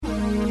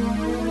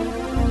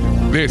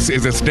This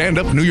is a Stand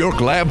Up New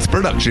York Labs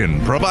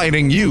production,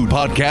 providing you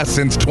podcasts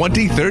since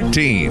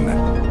 2013.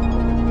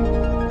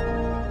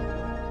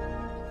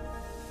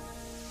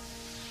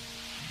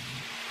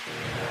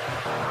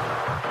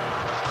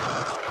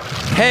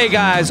 Hey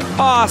guys,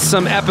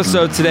 awesome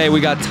episode today.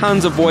 We got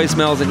tons of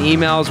voicemails and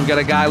emails. We got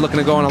a guy looking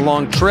to go on a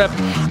long trip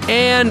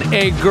and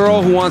a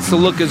girl who wants to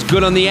look as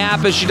good on the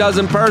app as she does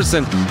in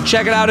person.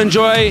 Check it out,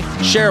 enjoy,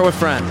 share it with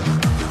friends.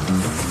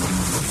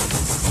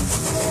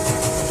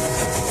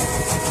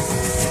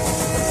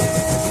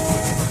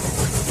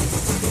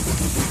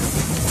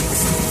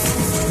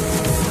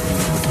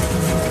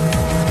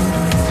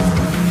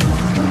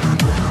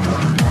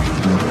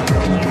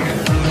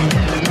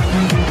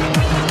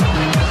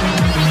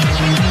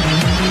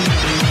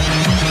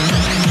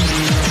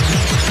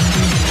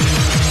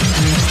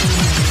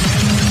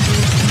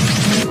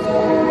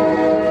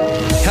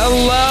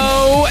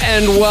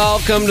 And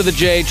welcome to the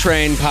J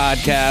Train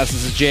podcast.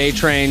 This is J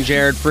Train,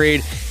 Jared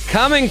Freed,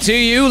 coming to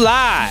you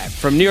live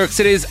from New York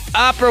City's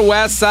Upper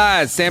West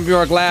Side. Stand Up New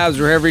York Labs.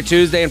 We're here every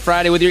Tuesday and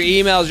Friday with your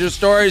emails, your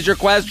stories, your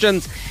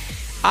questions.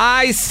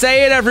 I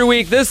say it every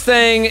week. This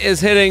thing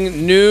is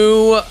hitting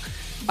new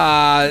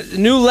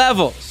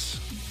levels,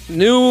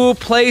 new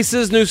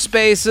places, new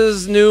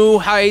spaces, new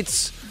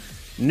heights,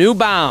 new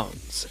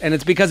bounds. And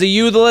it's because of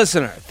you, the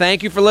listener.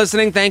 Thank you for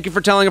listening. Thank you for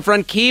telling a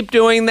friend. Keep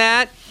doing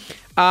that.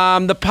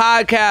 The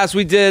podcast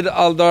we did,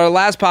 our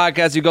last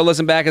podcast, you go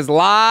listen back, is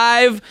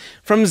live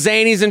from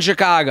Zany's in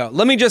Chicago.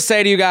 Let me just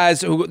say to you guys,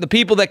 the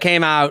people that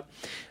came out,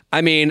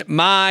 I mean,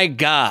 my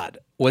God,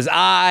 was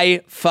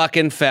I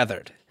fucking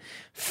feathered.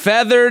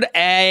 Feathered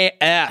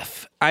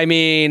AF. I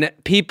mean,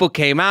 people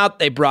came out,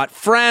 they brought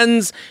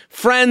friends,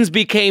 friends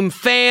became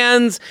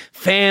fans,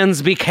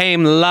 fans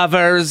became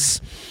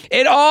lovers.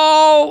 It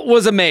all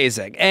was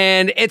amazing,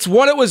 and it's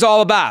what it was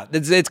all about.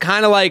 It's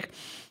kind of like,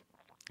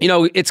 you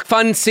know, it's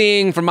fun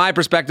seeing, from my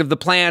perspective, the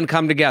plan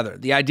come together.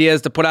 The idea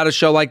is to put out a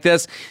show like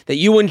this that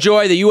you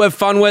enjoy, that you have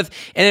fun with,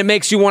 and it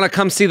makes you want to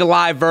come see the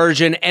live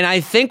version. And I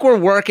think we're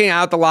working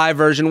out the live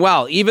version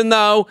well, even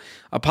though,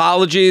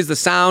 apologies, the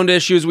sound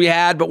issues we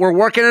had, but we're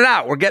working it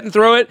out. We're getting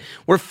through it.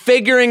 We're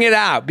figuring it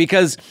out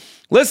because,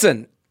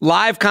 listen,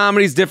 live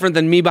comedy is different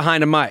than me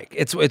behind a mic.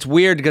 It's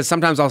weird because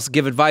sometimes I'll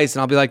give advice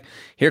and I'll be like,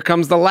 here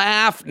comes the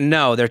laugh.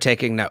 No, they're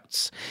taking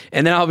notes.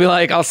 And then I'll be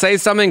like, I'll say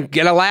something,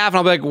 get a laugh, and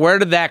I'll be like, where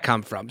did that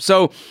come from?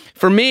 So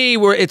for me,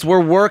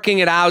 we're working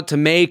it out to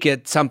make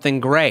it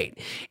something great.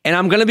 And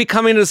I'm going to be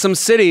coming to some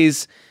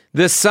cities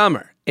this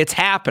summer. It's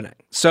happening.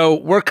 So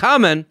we're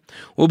coming.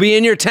 We'll be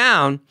in your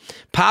town.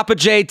 Papa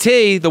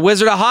JT, the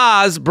Wizard of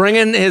Oz,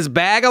 bringing his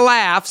bag of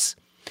laughs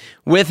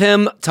with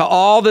him to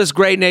all this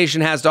great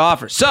nation has to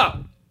offer.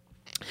 So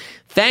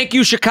thank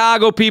you,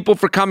 Chicago people,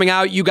 for coming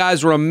out. You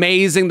guys were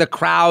amazing. The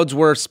crowds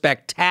were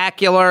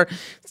spectacular.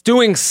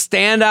 Doing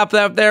stand-up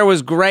out there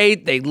was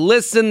great. They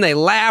listened, they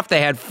laughed, they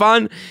had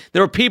fun.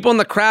 There were people in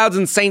the crowds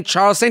in St.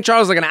 Charles. St.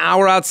 Charles is like an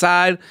hour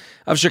outside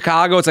of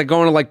Chicago. It's like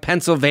going to like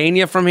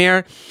Pennsylvania from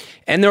here.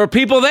 And there were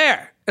people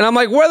there. And I'm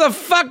like, where the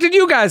fuck did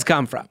you guys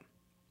come from?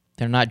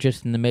 They're not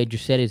just in the major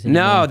cities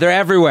anymore. No, they're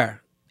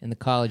everywhere. In the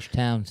college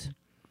towns.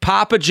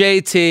 Papa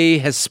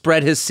JT has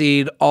spread his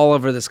seed all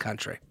over this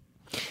country.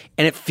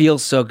 And it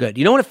feels so good.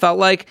 You know what it felt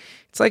like?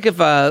 It's like if,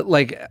 I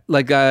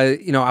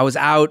was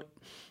out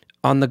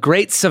on the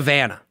Great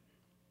Savannah,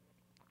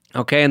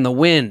 okay, and the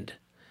wind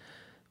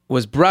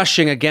was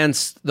brushing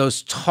against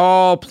those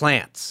tall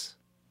plants.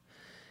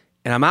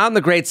 And I'm out in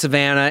the Great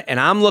Savannah, and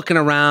I'm looking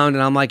around,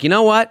 and I'm like, you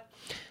know what?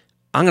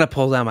 I'm going to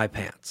pull down my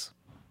pants.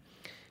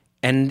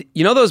 And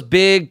you know those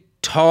big,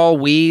 tall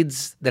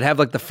weeds that have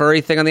like the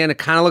furry thing on the end? It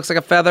kind of looks like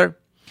a feather.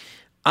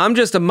 I'm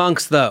just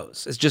amongst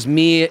those. It's just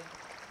me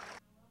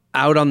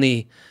out on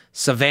the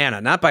savannah,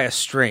 not by a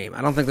stream.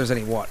 I don't think there's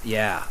any water.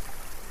 Yeah.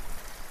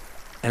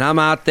 And I'm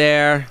out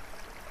there.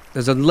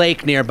 There's a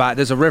lake nearby.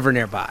 There's a river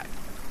nearby.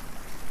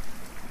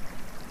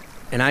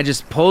 And I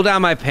just pull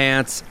down my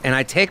pants, and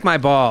I take my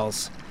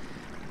balls,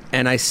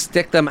 and I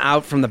stick them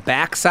out from the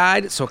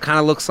backside, so it kind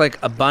of looks like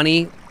a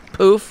bunny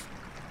poof.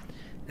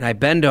 And I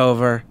bend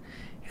over,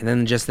 and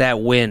then just that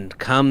wind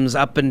comes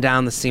up and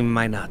down the seam of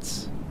my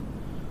nuts.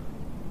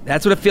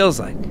 That's what it feels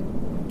like.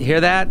 You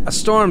hear that? A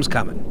storm's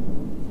coming.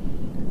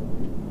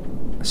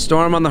 A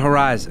storm on the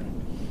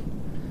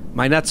horizon.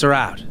 My nuts are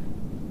out.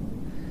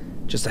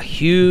 Just a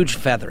huge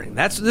feathering.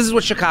 This is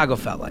what Chicago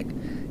felt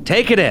like.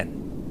 Take it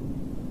in.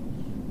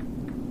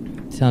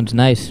 Sounds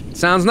nice.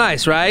 Sounds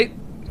nice, right?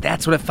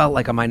 That's what it felt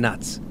like on my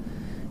nuts.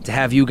 To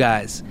have you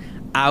guys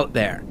out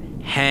there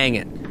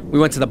hanging. We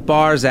went to the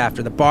bars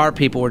after. The bar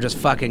people were just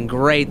fucking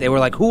great. They were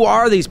like, who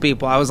are these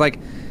people? I was like,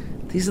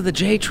 these are the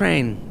J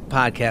Train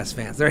podcast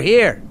fans. They're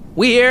here.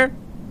 We here.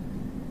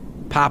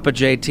 Papa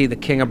JT, the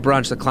king of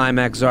brunch, the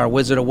climax czar,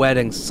 wizard of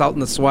weddings,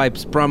 Sultan of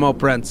swipes, promo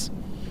prince,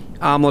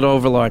 omelet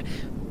overlord.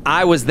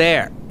 I was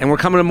there, and we're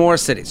coming to more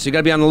cities, so you got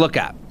to be on the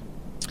lookout.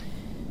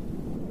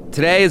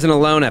 Today is an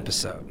alone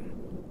episode.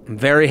 I'm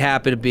very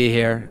happy to be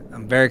here.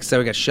 I'm very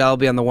excited. We got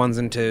Shelby on the ones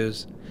and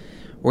twos.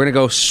 We're going to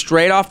go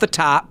straight off the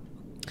top.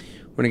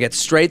 We're We're going to get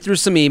straight through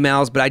some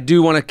emails, but I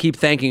do want to keep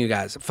thanking you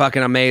guys.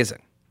 Fucking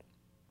amazing.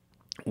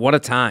 What a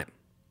time.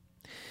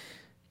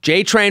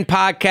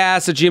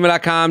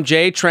 JTrainPodcast@gmail.com,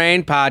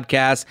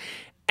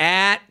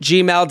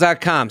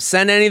 JTrainPodcast@gmail.com.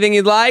 Send anything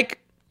you'd like.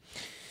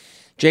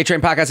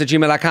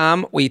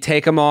 JTrainPodcast@gmail.com. We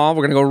take them all.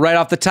 We're going to go right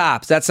off the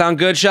top. Does that sound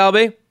good,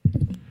 Shelby?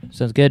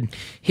 Sounds good.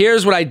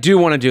 Here's what I do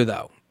want to do,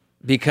 though,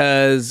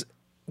 because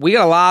we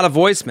got a lot of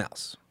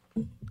voicemails.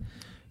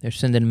 They're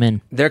sending them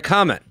in. They're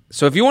coming.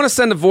 So if you want to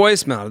send a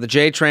voicemail to the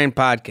J-Train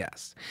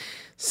Podcast,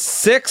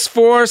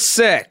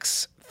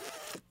 646...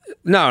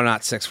 No,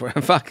 not 64.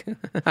 Fuck.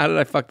 How did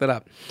I fuck that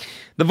up?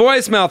 The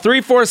voicemail,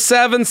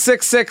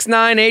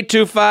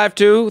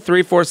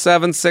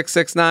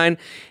 347-669-8252.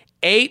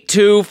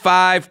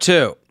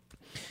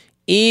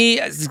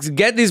 347-669-8252.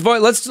 Get these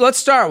let's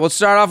start. We'll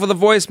start off with a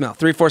voicemail.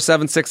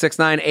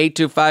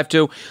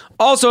 347-669-8252.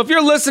 Also, if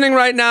you're listening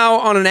right now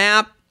on an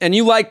app and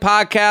you like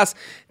podcasts,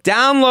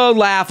 download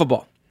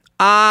Laughable.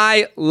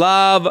 I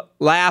love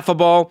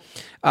Laughable.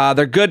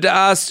 They're good to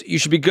us. You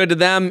should be good to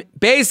them.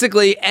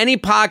 Basically, any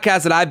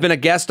podcast that I've been a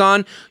guest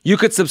on, you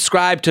could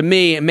subscribe to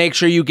me and make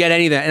sure you get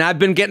any of that. And I've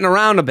been getting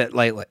around a bit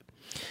lately.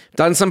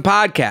 Done some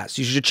podcasts.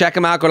 You should check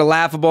them out. Go to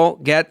Laughable.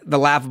 Get the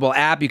Laughable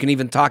app. You can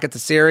even talk it to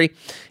Siri,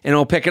 and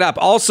it'll pick it up.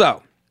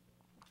 Also,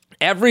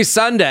 every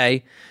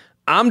Sunday,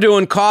 I'm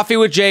doing Coffee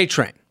with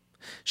J-Train.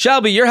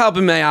 Shelby, you're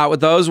helping me out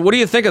with those. What do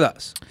you think of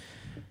those?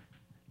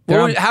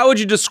 How would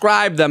you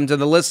describe them to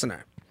the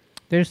listener?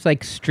 There's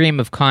like stream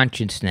of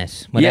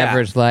consciousness.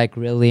 Whatever's like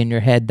really in your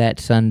head that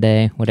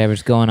Sunday,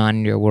 whatever's going on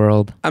in your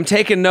world. I'm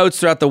taking notes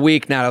throughout the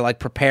week now to like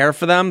prepare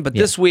for them. But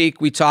this week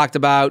we talked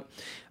about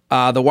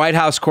the White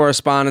House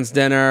Correspondents'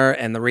 Dinner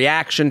and the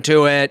reaction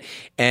to it,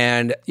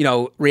 and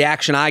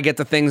reaction I get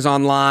to things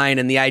online,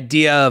 and the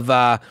idea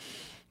of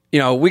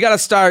we got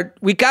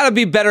to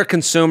be better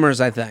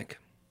consumers. I think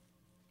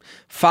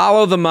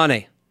follow the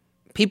money.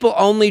 People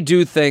only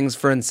do things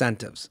for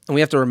incentives, and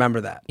we have to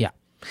remember that. Yeah.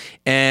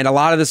 And a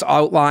lot of this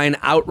outline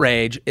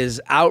outrage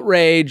is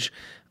outrage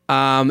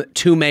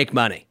to make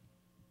money.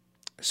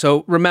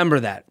 So remember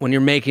that when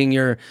you're making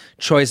your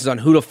choices on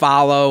who to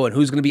follow and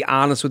who's going to be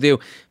honest with you.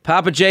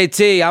 Papa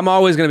JT, I'm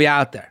always going to be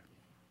out there.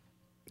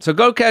 So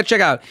go check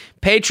out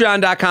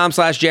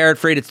patreon.com/Jared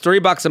Freed. It's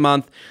 $3 a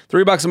month.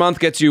 $3 a month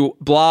gets you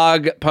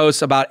blog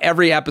posts about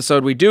every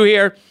episode we do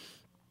here.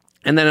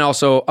 And then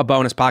also a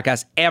bonus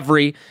podcast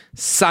every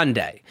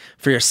Sunday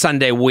for your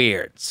Sunday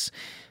weirds.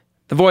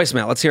 The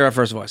voicemail. Let's hear our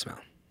first voicemail.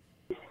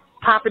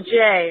 Papa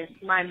J,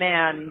 my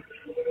man.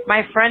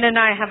 My friend and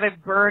I have a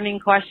burning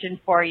question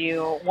for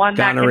you. One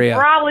Gonorrhea. that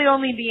can probably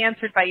only be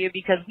answered by you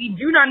because we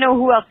do not know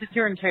who else to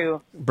turn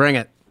to. Bring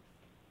it.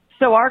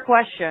 So our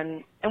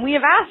question, and we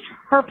have asked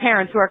her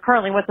parents who are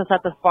currently with us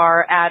at this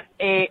bar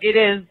it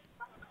is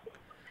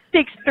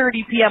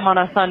 6:30 p.m. on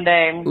a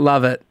Sunday.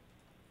 Love it.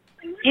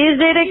 Is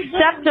it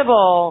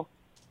acceptable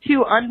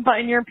to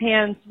unbutton your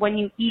pants when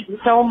you eat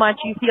so much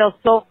you feel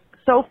so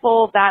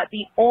full that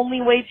the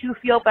only way to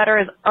feel better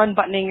is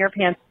unbuttoning your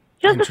pants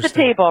just at the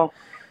table,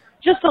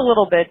 just a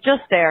little bit,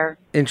 just there?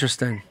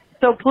 Interesting.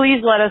 So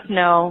please let us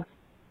know,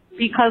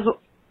 because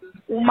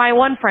my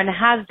one friend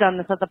has done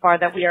this at the bar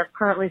that we are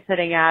currently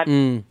sitting at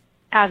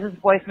as his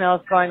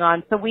voicemail is going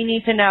on. So we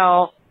need to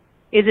know,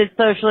 is it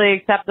socially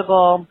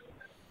acceptable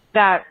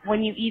that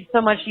when you eat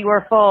so much you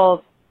are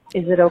full,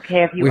 is it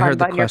okay if you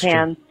unbutton your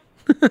pants?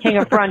 King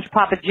of Brunch,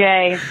 Papa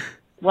J,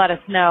 let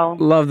us know.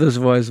 Love this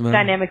voicemail.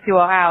 Dynamic duo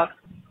out.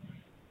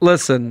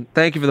 Listen,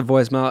 thank you for the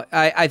voicemail.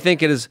 I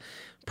think it is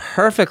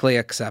perfectly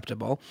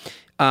acceptable.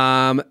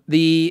 There's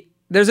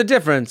a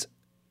difference.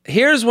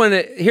 Here's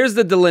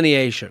the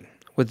delineation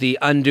with the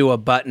undo a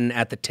button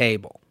at the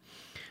table.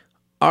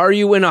 Are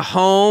you in a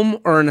home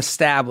or an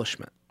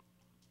establishment?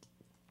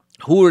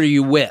 Who are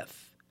you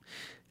with?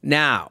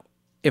 Now,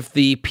 if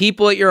the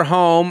people at your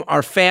home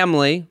are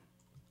family,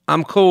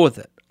 I'm cool with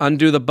it.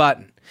 Undo the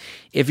button.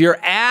 If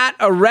you're at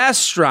a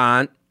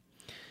restaurant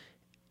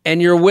and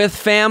you're with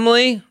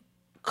family,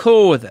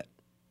 cool with it.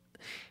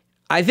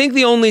 I think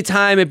the only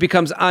time it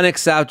becomes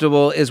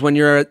unacceptable is when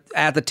you're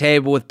at the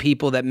table with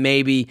people that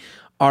maybe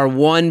are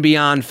one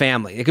beyond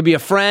family. It could be a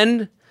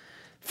friend.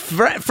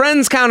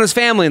 Friends count as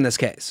family in this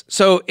case.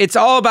 So it's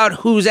all about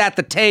who's at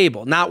the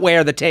table, not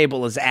where the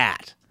table is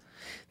at.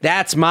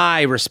 That's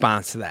my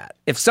response to that.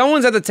 If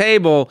someone's at the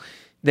table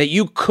that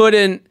you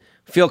couldn't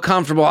feel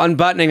comfortable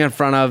unbuttoning in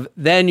front of,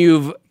 then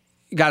you've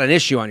got an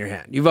issue on your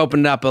hand. You've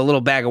opened up a little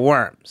bag of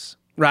worms,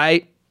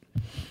 right?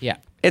 Yeah.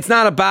 It's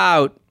not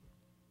about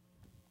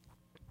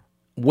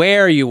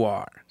where you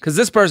are. Because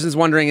this person's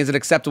wondering, is it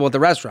acceptable at the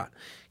restaurant?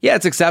 Yeah,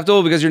 it's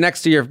acceptable because you're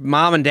next to your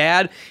mom and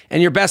dad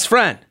and your best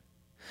friend.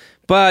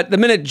 But the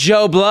minute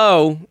Joe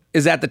Blow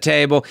is at the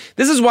table,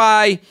 this is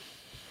why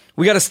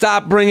we got to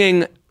stop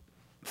bringing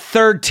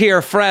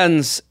third-tier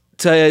friends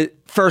to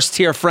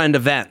first-tier friend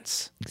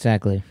events.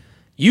 Exactly.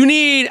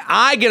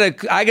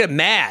 I get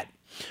mad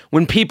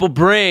when people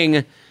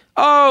bring,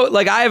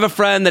 like I have a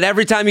friend that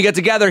every time you get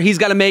together, he's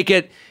got to make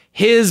it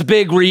his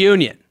big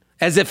reunion,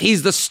 as if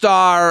he's the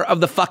star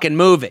of the fucking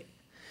movie.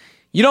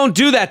 You don't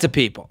do that to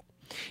people.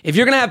 If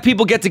you're going to have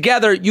people get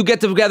together, you get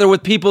together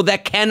with people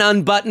that can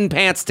unbutton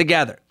pants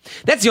together.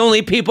 That's the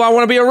only people I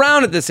want to be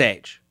around at this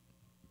age.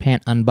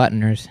 Pant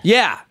unbuttoners.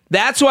 Yeah,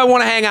 that's who I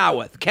want to hang out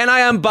with. Can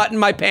I unbutton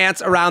my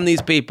pants around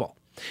these people?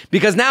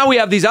 Because now we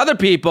have these other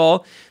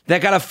people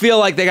that got to feel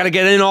like they got to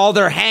get in all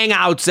their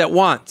hangouts at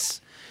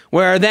once.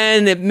 Where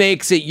then it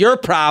makes it your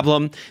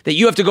problem that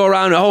you have to go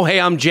around, oh, hey,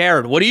 I'm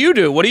Jared. What do you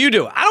do? What do you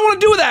do? I don't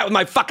want to do that with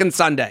my fucking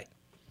Sunday.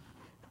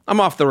 I'm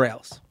off the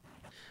rails.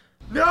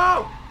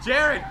 No!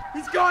 Jared,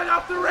 he's going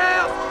off the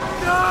rails!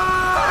 No!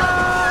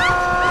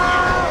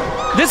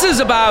 This is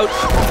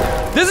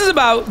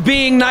about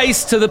being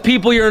nice to the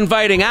people you're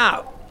inviting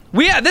out.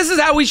 This is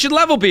how we should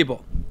level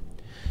people.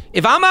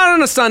 If I'm out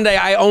on a Sunday,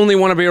 I only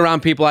want to be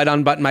around people I'd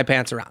unbutton my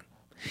pants around.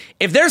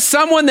 If there's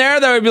someone there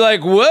that would be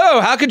like,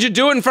 whoa, how could you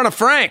do it in front of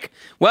Frank?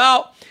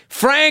 Well,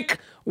 Frank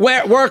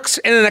works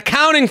in an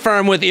accounting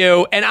firm with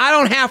you, and I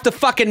don't have to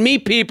fucking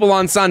meet people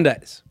on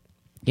Sundays.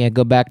 Yeah,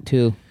 go back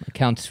to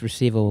accounts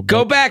receivable.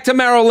 Go back to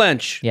Merrill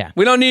Lynch. Yeah.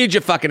 We don't need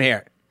you fucking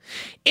here.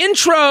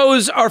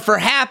 Intros are for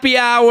happy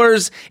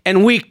hours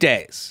and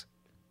weekdays.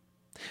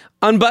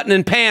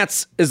 Unbuttoning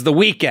pants is the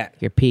weekend.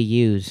 Your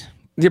PUs.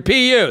 Your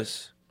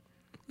PUs.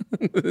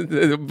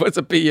 What's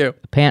a PU?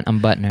 Pant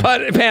unbuttoner.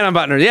 Pant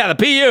unbuttoner. Yeah, the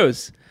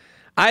PUs.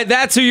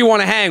 That's who you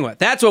want to hang with.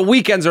 That's what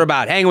weekends are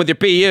about, hanging with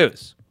your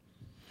PUs.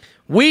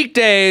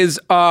 Weekdays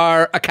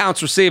are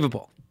accounts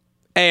receivable,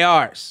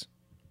 ARs.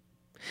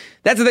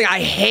 That's the thing.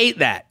 I hate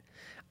that.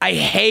 I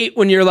hate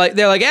when they're like,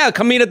 yeah,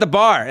 come meet at the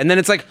bar. And then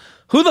it's like,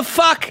 who the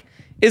fuck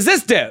is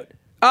this dude?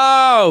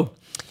 Oh,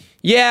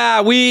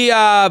 yeah, we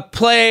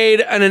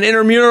played on an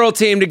intramural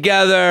team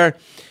together,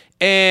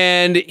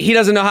 and he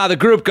doesn't know how the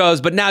group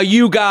goes, but now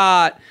you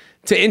got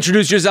to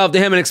introduce yourself to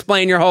him and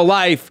explain your whole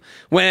life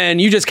when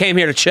you just came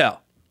here to chill.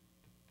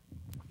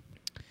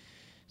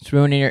 It's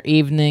ruining your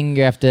evening.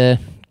 You have to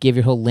give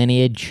your whole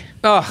lineage.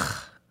 Ugh.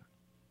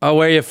 Oh,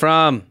 where you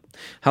from?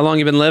 How long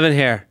you been living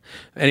here?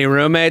 Any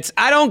roommates?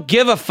 I don't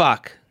give a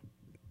fuck.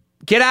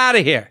 Get out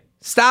of here.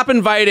 Stop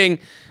inviting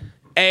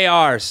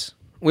ARs.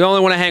 We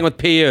only want to hang with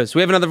PUs.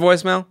 We have another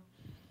voicemail?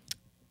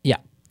 Yeah.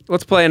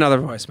 Let's play another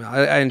voicemail.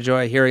 I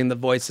enjoy hearing the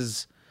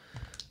voices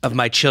of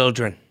my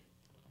children.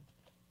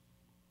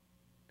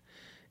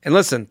 And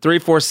listen,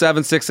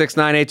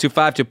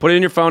 347-669-8252. Put it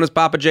in your phone as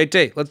Papa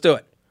JT. Let's do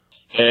it.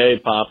 Hey,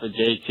 Papa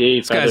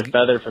JT,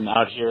 Feather from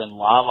out here in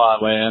La La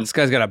Land. This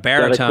guy's got a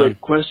baritone. Got a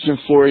quick question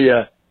for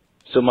you.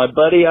 So my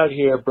buddy out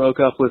here broke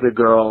up with a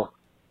girl,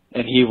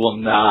 and he will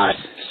not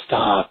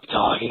stop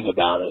talking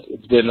about it.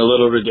 It's been a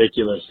little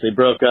ridiculous. They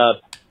broke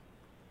up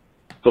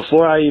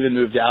before I even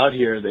moved out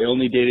here. They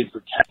only dated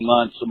for 10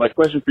 months. So my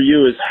question for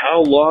you is,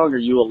 how long are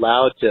you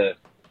allowed to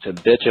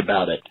bitch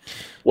about it?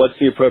 What's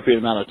the appropriate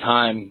amount of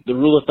time? The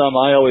rule of thumb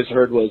I always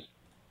heard was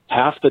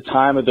half the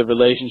time of the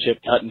relationship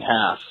cut in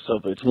half. So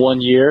if it's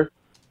 1 year,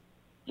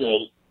 6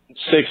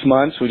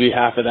 months would be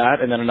half of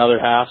that, and then another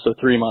half, so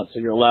 3 months. So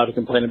you're allowed to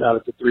complain about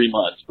it for 3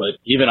 months. But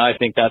even I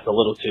think that's a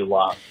little too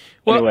long.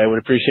 Well, anyway, I would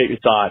appreciate your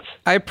thoughts.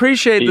 I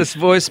appreciate this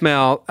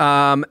voicemail,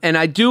 and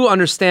I do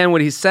understand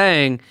what he's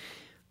saying.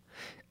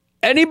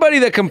 Anybody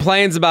that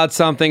complains about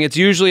something, it's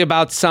usually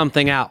about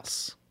something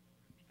else.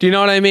 Do you know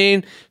what I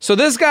mean? So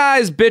this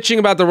guy's bitching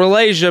about the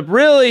relationship.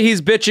 Really,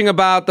 he's bitching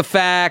about the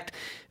fact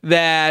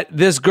that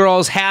this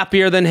girl's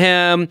happier than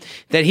him,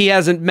 that he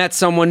hasn't met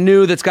someone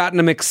new that's gotten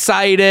him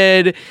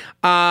excited.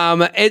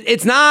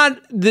 It's not,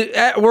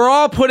 we're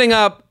all putting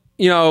up,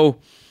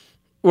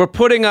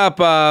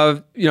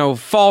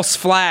 false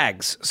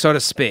flags, so to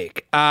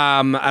speak.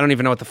 I don't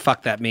even know what the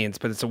fuck that means,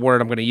 but it's a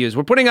word I'm going to use.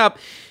 We're putting up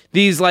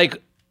these,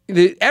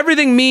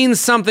 everything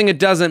means something it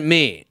doesn't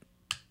mean.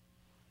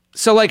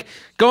 So,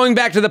 going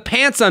back to the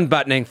pants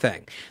unbuttoning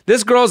thing,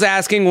 this girl's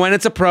asking when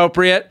it's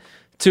appropriate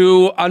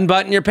to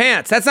unbutton your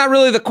pants. That's not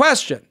really the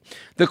question.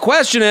 The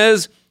question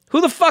is,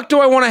 who the fuck do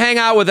I want to hang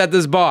out with at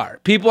this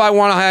bar? People I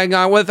want to hang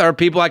out with are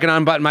people I can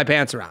unbutton my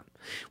pants around.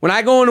 When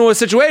I go into a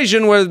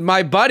situation where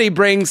my buddy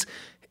brings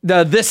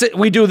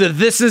we do the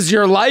This Is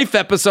Your Life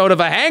episode of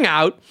a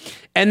hangout,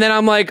 and then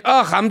I'm like,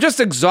 ugh, I'm just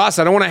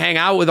exhausted. I don't want to hang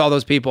out with all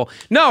those people.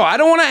 No, I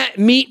don't want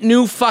to meet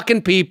new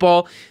fucking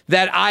people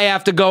that I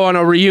have to go on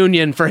a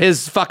reunion for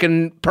his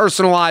fucking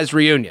personalized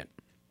reunion.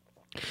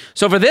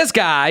 So for this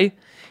guy,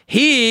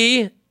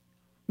 the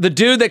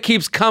dude that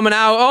keeps coming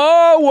out,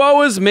 oh,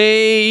 woe is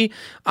me.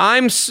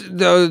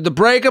 The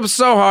breakup's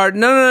so hard.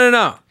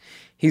 No.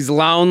 He's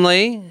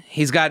lonely.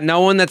 He's got no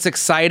one that's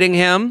exciting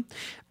him.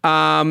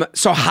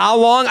 So how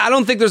long? I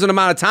don't think there's an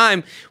amount of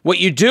time. What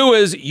you do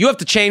is you have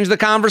to change the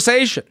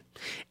conversation.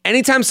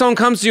 Anytime someone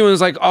comes to you and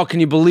is like, oh, can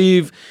you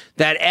believe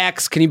that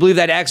X? Can you believe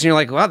that X? And you're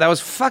like, wow, that was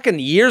fucking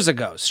years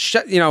ago.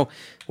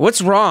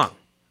 What's wrong?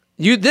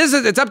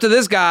 It's up to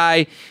this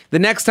guy. The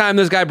next time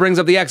this guy brings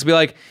up the X, be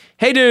like,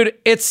 hey, dude,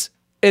 it's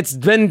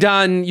been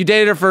done. You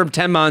dated her for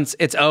 10 months.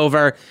 It's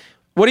over.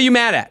 What are you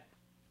mad at?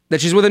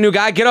 That she's with a new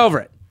guy? Get over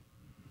it.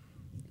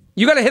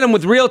 You got to hit him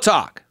with real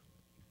talk.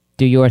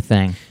 Do your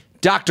thing.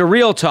 Dr.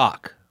 Real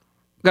Talk.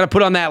 Got to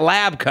put on that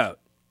lab coat.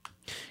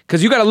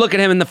 Because you got to look at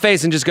him in the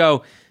face and just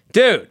go,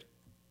 dude,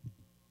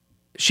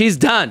 She's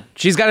done.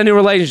 She's got a new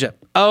relationship.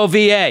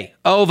 OVA.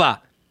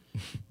 Ova.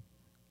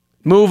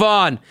 Move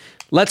on.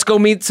 Let's go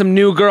meet some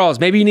new girls.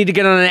 Maybe you need to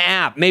get on an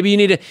app. Maybe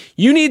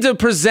you need to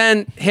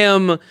present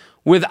him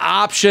with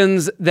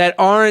options that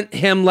aren't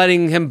him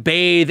letting him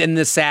bathe in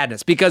this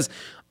sadness. Because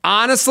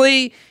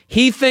honestly,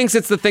 he thinks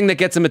it's the thing that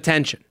gets him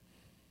attention.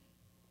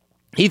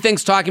 He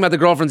thinks talking about the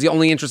girlfriend's the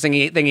only interesting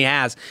thing he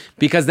has,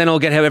 because then it'll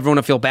get everyone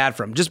to feel bad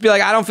for him. Just be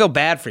like, I don't feel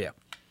bad for you.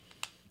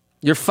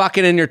 You're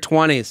fucking in your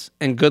 20s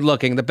and good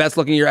looking, the best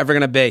looking you're ever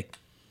going to be.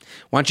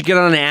 Why don't you get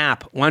on an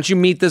app? Why don't you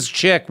meet this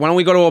chick? Why don't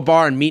we go to a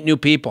bar and meet new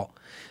people?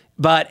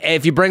 But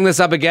if you bring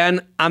this up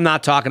again, I'm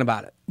not talking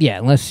about it. Yeah,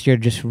 unless you're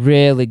just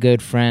really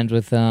good friends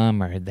with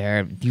them, or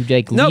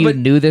you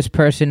knew this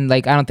person.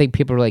 Like, I don't think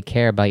people really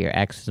care about your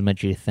ex as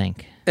much as you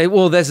think.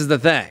 Well, this is the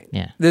thing.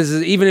 Yeah. This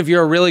is, even if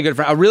you're a really good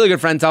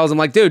friend tells him,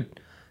 like,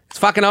 dude, it's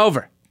fucking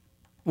over.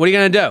 What are you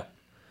going to do?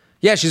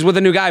 Yeah, she's with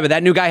a new guy, but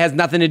that new guy has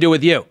nothing to do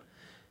with you.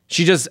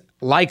 She just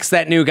likes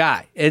that new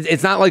guy.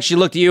 It's not like she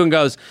looked at you and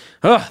goes,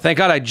 oh, thank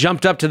God I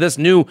jumped up to this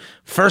new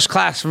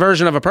first-class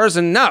version of a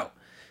person. No.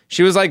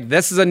 She was like,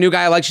 this is a new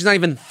guy I like. She's not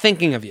even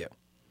thinking of you.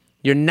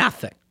 You're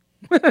nothing.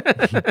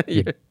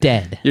 You're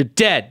dead. You're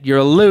dead. You're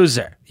a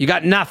loser. You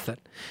got nothing.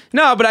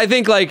 No, but I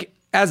think, like,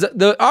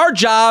 our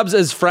jobs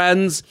as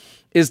friends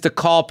is to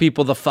call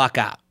people the fuck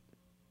out.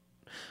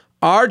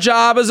 Our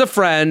job as a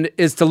friend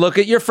is to look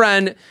at your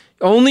friend.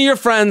 Only your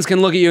friends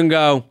can look at you and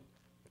go,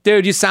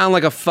 dude, you sound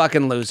like a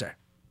fucking loser.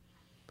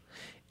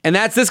 And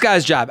that's this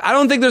guy's job. I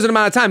don't think there's an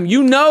amount of time.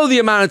 You know the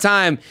amount of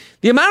time.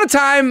 The amount of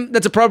time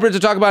that's appropriate to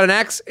talk about an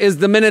ex is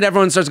the minute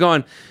everyone starts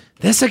going,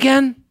 this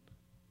again?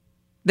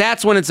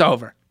 That's when it's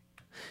over.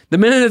 The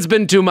minute it's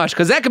been too much,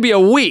 because that could be a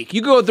week.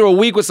 You could go through a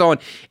week with someone,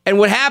 and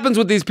what happens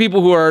with these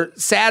people who are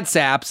sad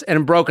saps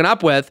and broken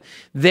up with,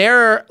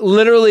 they're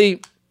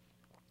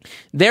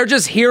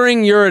just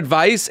hearing your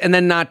advice and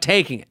then not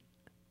taking it.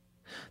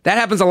 That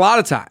happens a lot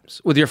of times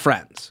with your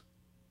friends.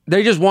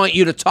 They just want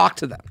you to talk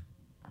to them.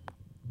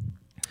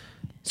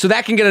 So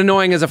that can get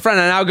annoying as a friend,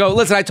 and I'll go,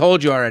 listen, I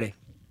told you already.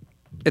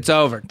 It's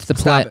over. It's the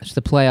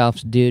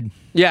playoffs, dude.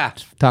 Yeah.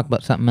 Let's talk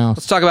about something else.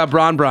 Let's talk about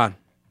Bron.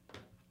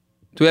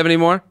 Do we have any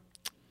more?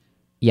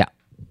 Yeah.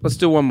 Let's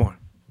do one more.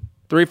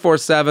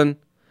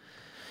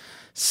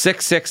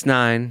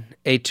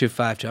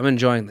 347-669-8252. I'm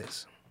enjoying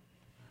these.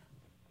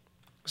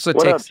 So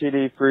what up,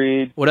 TD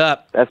Freed? What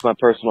up? That's my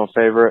personal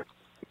favorite.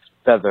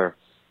 Feather.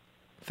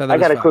 I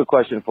got a quick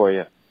question for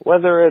you.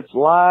 Whether it's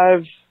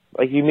live,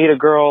 like you meet a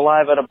girl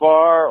live at a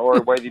bar, or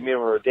whether you meet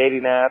her on a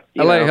dating app,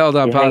 hold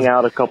on, hang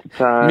out a couple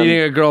times.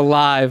 Meeting a girl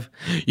live.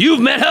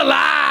 You've met her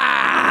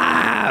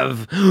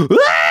live! Woo!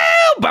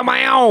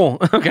 Ba-meow!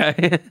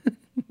 Okay.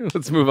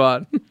 Let's move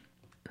on.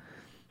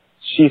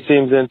 She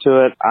seems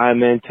into it.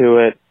 I'm into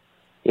it.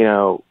 You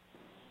know,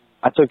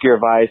 I took your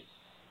advice.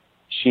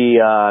 She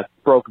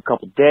broke a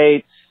couple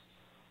dates.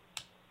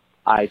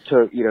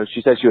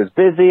 She said she was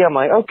busy. I'm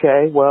like,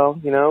 okay, well,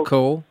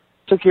 cool.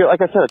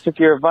 Like I said, I took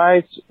your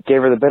advice,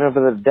 gave her the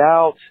benefit of the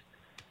doubt.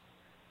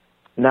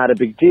 Not a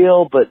big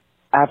deal, but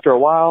after a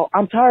while,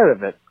 I'm tired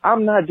of it.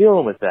 I'm not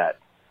dealing with that.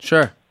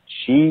 Sure.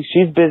 She's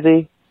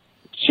busy.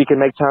 She can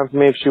make time for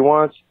me if she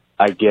wants.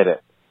 I get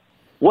it.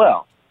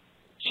 Well,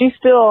 she's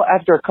still,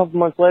 after a couple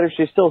months later,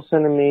 she's still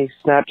sending me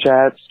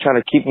Snapchats, trying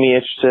to keep me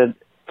interested,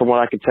 from what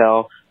I could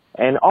tell.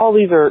 And all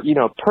these are,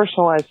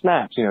 personalized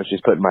snaps.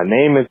 She's putting my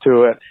name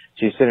into it.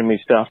 She's sending me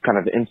stuff, kind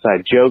of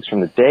inside jokes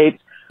from the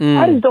dates.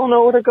 I just don't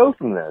know where to go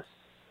from this.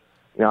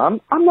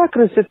 I'm not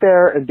going to sit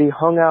there and be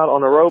hung out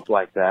on a rope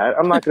like that.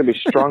 I'm not going to be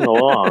strung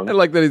along. I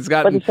like that he's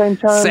gotten at the same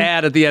time,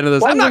 sad at the end of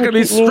this. I'm not going to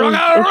be strung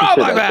on a rope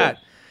like that.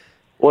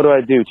 What do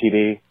I do,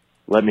 TD?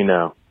 Let me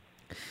know.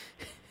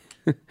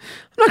 I'm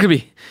not going to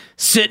be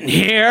sitting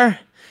here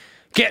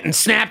getting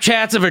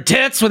Snapchats of her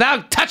tits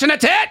without touching a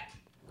tit.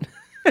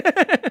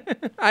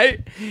 I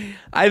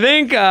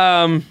think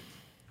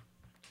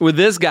with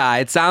this guy,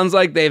 it sounds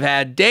like they've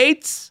had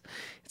dates.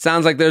 It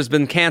sounds like there's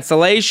been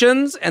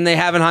cancellations and they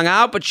haven't hung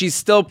out, but she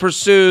still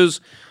pursues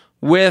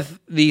with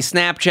the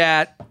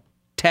Snapchat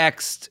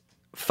text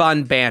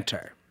fun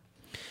banter.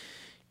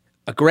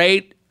 A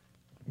good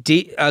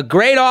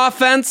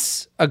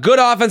offense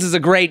is a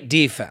great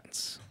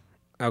defense.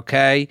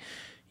 Okay?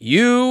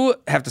 You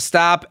have to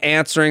stop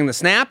answering the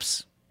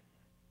snaps.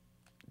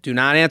 Do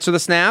not answer the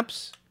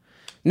snaps.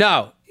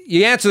 No,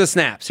 you answer the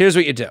snaps. Here's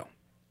what you do.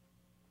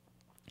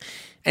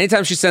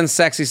 Anytime she sends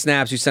sexy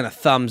snaps, you send a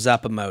thumbs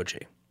up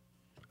emoji.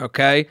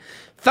 Okay?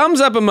 Thumbs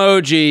up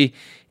emoji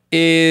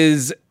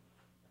is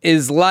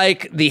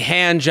like the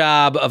hand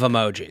job of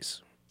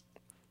emojis.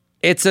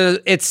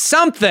 It's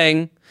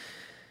something,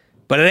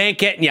 but it ain't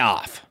getting you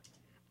off.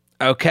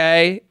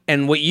 Okay?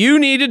 And what you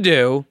need to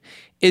do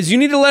is you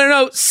need to let her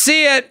know,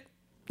 see it,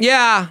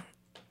 yeah,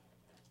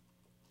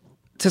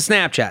 to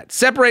Snapchat.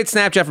 Separate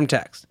Snapchat from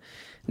text.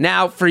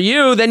 Now, for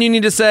you, then you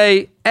need to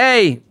say,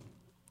 hey,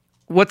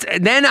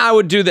 then I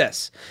would do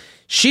this.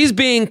 She's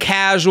being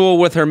casual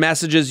with her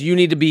messages. You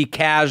need to be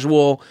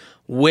casual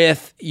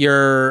with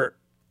your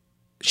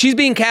she's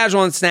being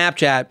casual on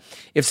Snapchat.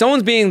 If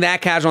someone's being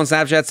that casual on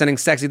Snapchat, sending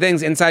sexy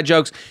things, inside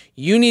jokes,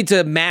 you need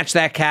to match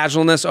that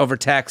casualness over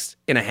text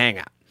in a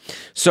hangout.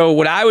 So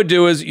what I would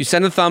do is you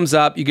send a thumbs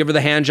up, you give her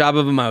the hand job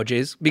of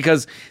emojis,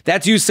 because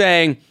that's you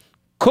saying,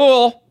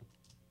 cool.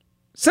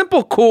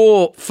 Simple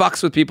cool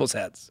fucks with people's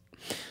heads.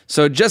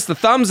 So just the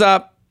thumbs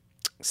up,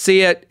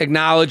 see it,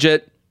 acknowledge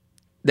it.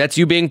 That's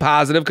you being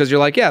positive because you're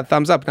like, yeah,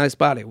 thumbs up, nice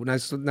body,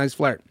 nice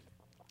flirt.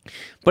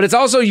 But it's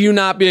also you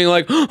not being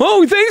like,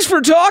 oh, thanks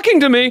for talking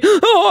to me.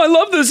 Oh, I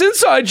love this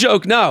inside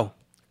joke. No,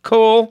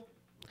 cool.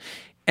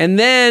 And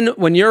then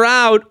when you're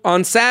out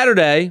on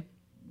Saturday,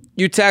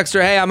 you text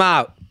her, hey, I'm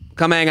out.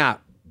 Come hang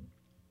out.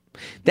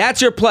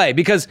 That's your play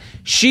because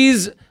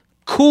she's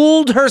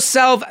cooled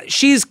herself.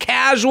 She's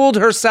casualed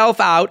herself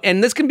out.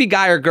 And this can be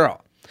guy or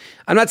girl.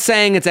 I'm not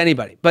saying it's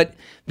anybody, but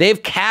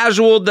they've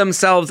casualed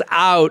themselves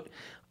out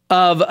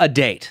of a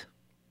date.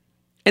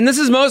 And this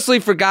is mostly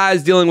for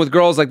guys dealing with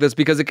girls like this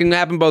because it can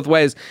happen both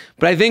ways.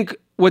 But I think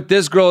what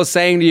this girl is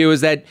saying to you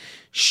is that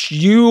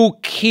you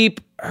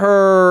keep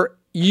her,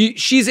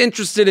 she's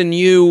interested in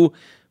you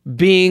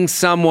being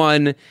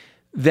someone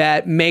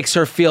that makes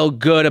her feel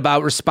good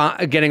about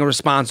getting a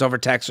response over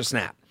text or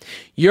snap.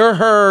 You're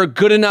her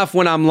good enough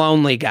when I'm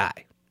lonely guy.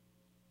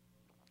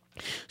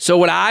 So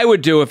what I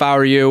would do if I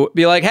were you,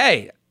 be like,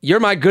 hey, you're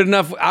my good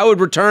enough. I would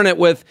return it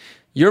with,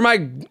 you're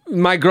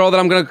my girl that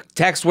I'm going to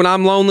text when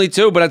I'm lonely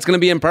too, but it's going to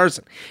be in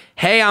person.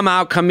 Hey, I'm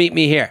out. Come meet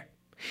me here.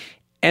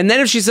 And then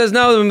if she says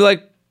no, then be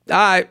like, all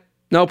right,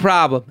 no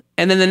problem.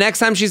 And then the next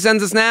time she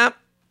sends a snap,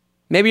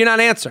 maybe you're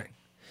not answering.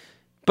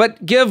 But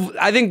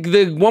I think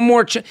the one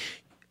more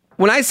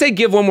when I say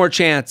give one more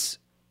chance,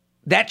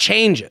 that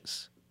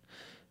changes.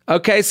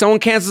 Okay, someone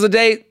cancels a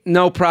date,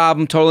 no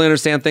problem. Totally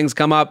understand things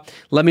come up.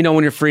 Let me know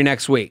when you're free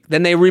next week.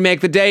 Then they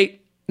remake the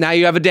date. Now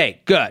you have a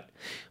date. Good.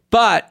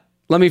 But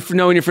let me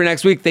know when you're free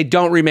next week. They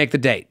don't remake the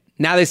date.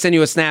 Now they send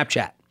you a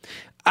Snapchat.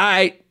 All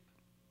right,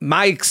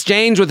 my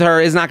exchange with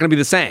her is not going to be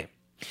the same.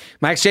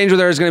 My exchange with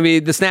her is going to be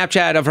the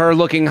Snapchat of her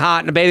looking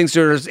hot in a bathing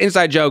suit, or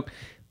inside joke,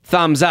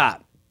 thumbs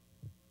up.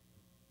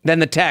 Then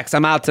the text,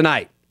 I'm out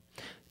tonight.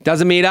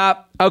 Doesn't meet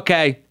up?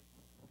 Okay.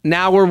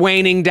 Now we're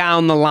waning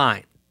down the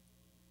line.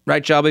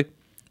 Right, Shelby?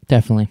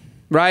 Definitely.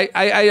 Right?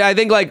 I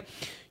think like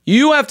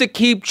you have to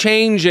keep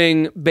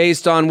changing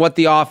based on what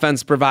the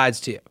offense provides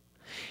to you.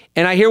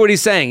 And I hear what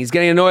he's saying. He's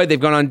getting annoyed. They've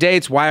gone on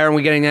dates. Why aren't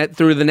we getting that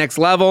through the next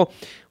level?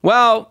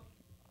 Well,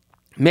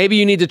 maybe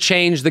you need to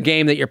change the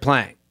game that you're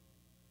playing.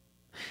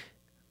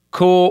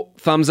 Cool.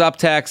 Thumbs up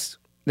text.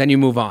 Then you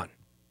move on.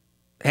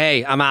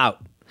 Hey, I'm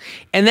out.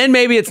 And then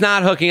maybe it's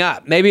not hooking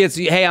up. Maybe it's,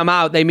 hey, I'm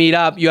out. They meet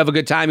up. You have a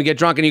good time. You get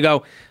drunk and you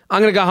go,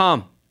 I'm going to go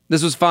home.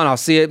 This was fun. I'll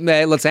see you.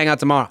 Let's hang out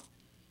tomorrow.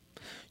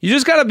 You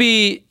just got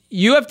to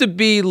you have to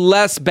be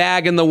less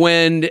bag in the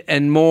wind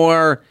and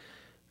more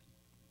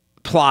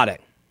plotting,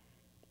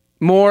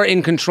 more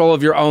in control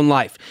of your own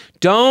life.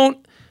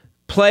 Don't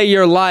play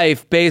your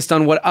life based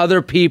on what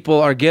other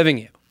people are giving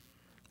you.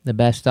 The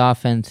best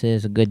offense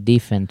is a good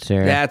defense,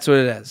 or that's what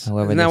it is.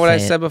 Isn't that what I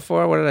said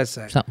before? What did I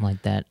say? Something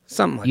like that.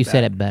 Something like that. You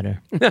said it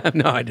better.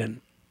 No, I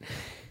didn't.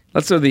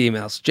 Let's go to the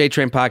emails.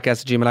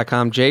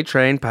 jtrainpodcast@gmail.com.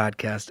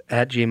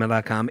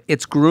 jtrainpodcast@gmail.com.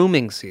 It's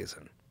grooming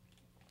season.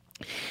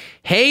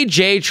 Hey,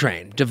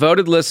 JTrain,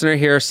 devoted listener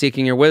here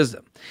seeking your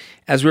wisdom.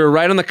 As we were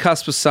right on the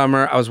cusp of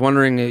summer, I was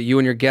wondering you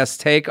and your guest's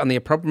take on the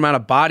appropriate amount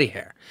of body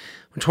hair.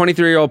 I'm a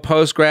 23-year-old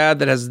post-grad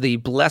that has the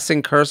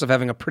blessing curse of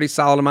having a pretty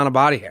solid amount of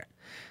body hair.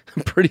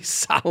 A pretty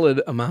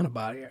solid amount of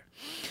body hair.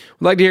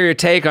 Would like to hear your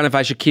take on if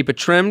I should keep it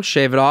trimmed,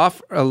 shave it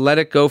off, or let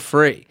it go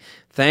free.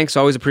 Thanks.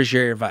 Always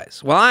appreciate your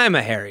advice. Well, I'm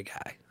a hairy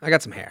guy. I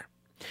got some hair.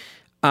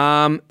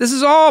 This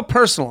is all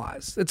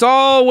personalized. It's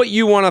all what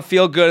you want to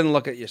feel good and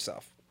look at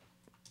yourself.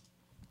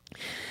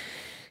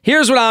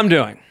 Here's what I'm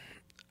doing.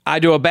 I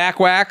do a back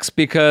wax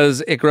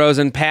because it grows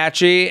in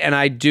patchy, and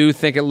I do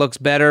think it looks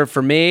better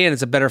for me, and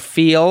it's a better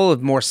feel, a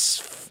more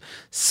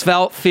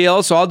svelte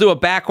feel. So I'll do a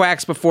back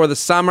wax before the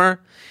summer,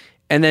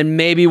 and then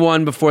maybe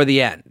one before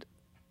the end.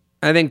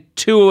 I think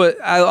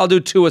I'll do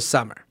 2 a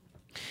summer.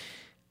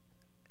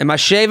 Am I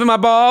shaving my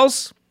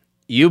balls?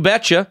 You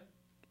betcha.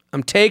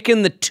 I'm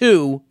taking the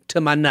 2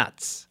 to my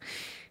nuts.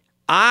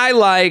 I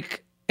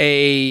like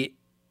right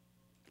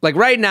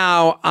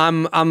now,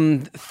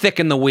 I'm thick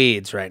in the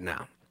weeds right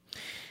now.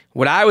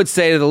 What I would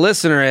say to the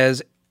listener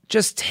is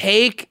just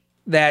take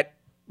that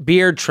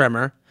beard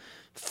trimmer,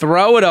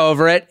 throw it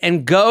over it,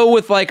 and go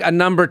with like a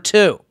number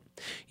 2.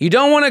 You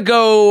don't want to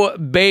go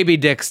baby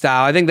dick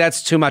style. I think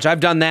that's too much. I've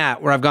done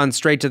that where I've gone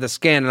straight to the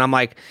skin and I'm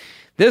like,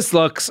 this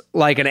looks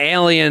like an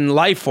alien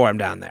life form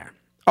down there.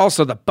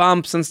 Also the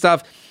bumps and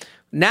stuff.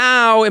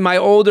 Now in my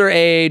older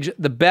age,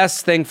 the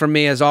best thing for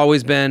me has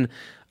always been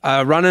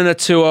running a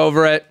 2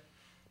 over it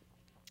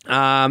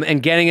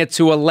and getting it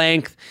to a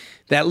length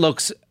that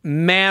looks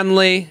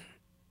manly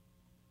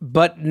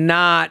but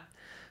not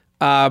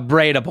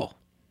braidable.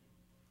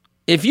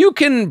 If you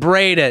can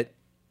braid it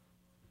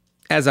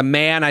as a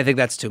man, I think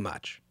that's too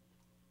much.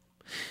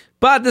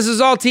 But this is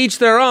all to each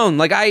their own.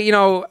 Like I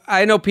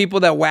know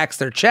people that wax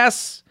their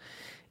chests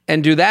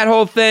and do that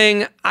whole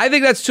thing, I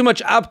think that's too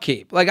much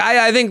upkeep. Like,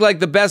 I think like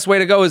the best way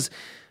to go is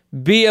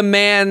be a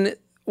man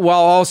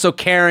while also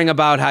caring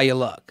about how you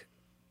look.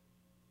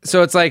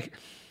 So it's like,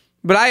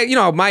 but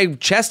my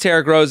chest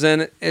hair grows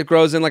in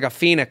like a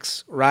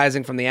phoenix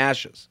rising from the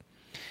ashes,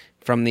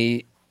 from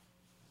the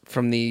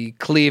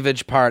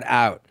cleavage part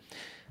out.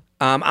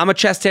 I'm a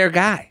chest hair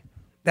guy.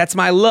 That's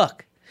my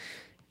look.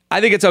 I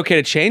think it's okay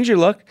to change your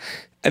look.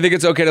 I think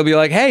it's okay to be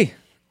like, hey,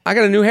 I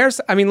got a new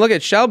hairstyle. I mean, look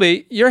at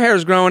Shelby. Your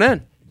hair's growing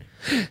in.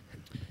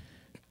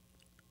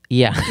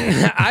 Yeah.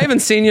 I haven't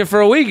seen you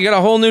for a week. You got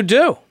a whole new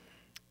do.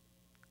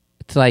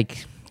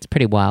 It's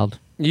pretty wild.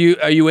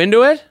 Are you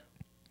into it?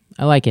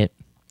 I like it.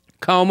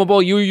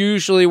 Combable. You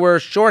usually were a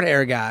short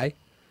hair guy,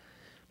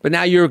 but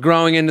now you're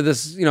growing into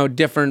this,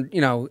 different,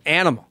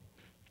 animal.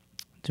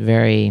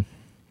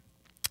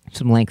 It's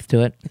some length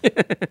to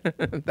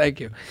it. Thank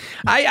you.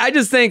 I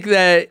just think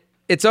that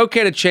it's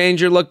okay to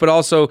change your look, but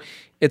also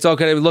it's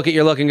okay to look at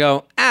your look and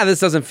go, this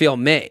doesn't feel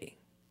me.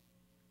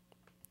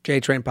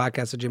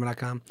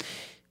 JTrainPodcast@gmail.com.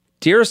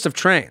 Dearest of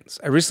trains,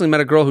 I recently met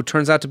a girl who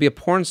turns out to be a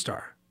porn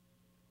star.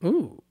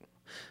 Ooh.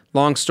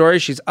 Long story,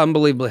 she's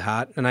unbelievably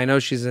hot, and I know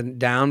she's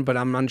down, but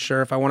I'm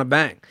unsure if I want to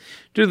bang.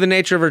 Due to the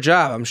nature of her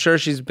job, I'm sure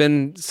she's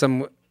been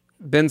some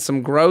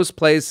gross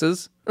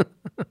places.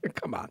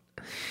 Come on.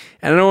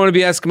 And I don't want to be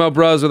Eskimo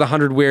bros with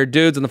 100 weird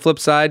dudes. On the flip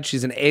side,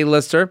 she's an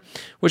A-lister,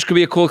 which could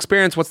be a cool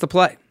experience. What's the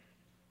play?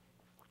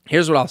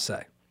 Here's what I'll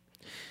say.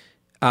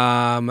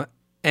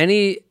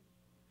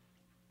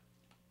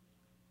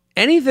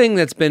 Anything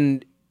that's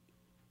been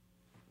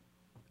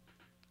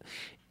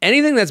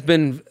anything that's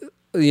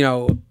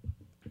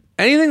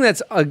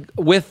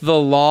with the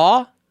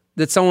law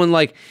that someone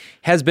like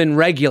has been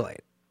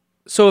regulated.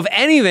 So if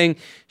anything,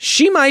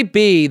 she might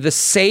be the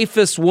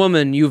safest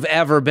woman you've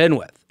ever been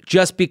with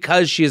just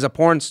because she is a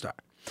porn star.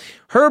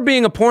 Her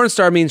being a porn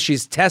star means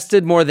she's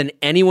tested more than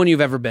anyone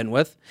you've ever been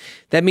with.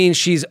 That means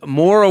she's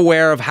more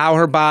aware of how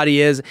her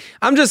body is.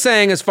 I'm just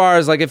saying, as far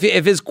as like, if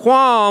his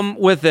qualm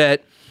with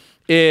it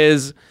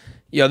is,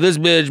 this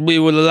bitch be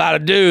with a lot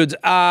of dudes.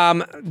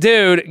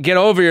 Dude, get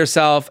over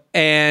yourself.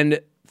 And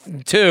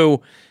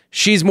 2,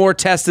 she's more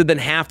tested than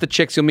half the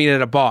chicks you'll meet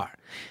at a bar,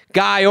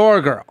 guy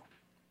or girl.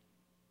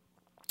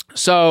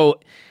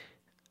 So,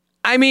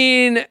 I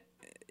mean,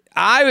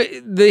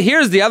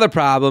 here's the other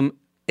problem.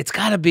 It's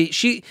got to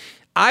be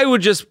I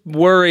would just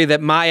worry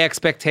that my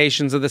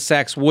expectations of the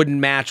sex wouldn't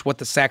match what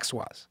the sex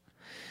was.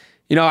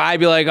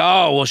 I'd be like,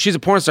 oh, well, she's a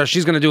porn star.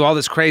 She's going to do all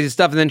this crazy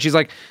stuff. And then she's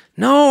like,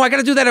 no, I got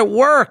to do that at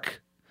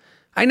work.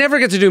 I never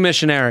get to do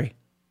missionary.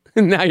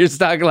 Now you're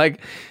stuck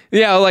like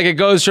it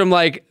goes from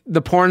like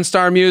the porn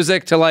star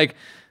music to like,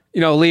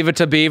 Leave It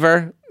to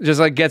Beaver.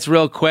 Just like gets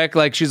real quick.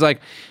 Like she's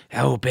like,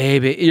 oh,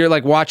 baby. You're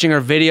like watching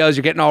her videos.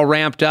 You're getting all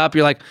ramped up.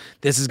 You're like,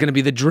 this is going to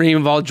be the dream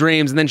of all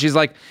dreams. And then she's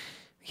like,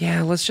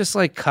 yeah, let's just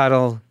like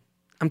cuddle.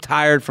 I'm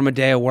tired from a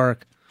day of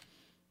work.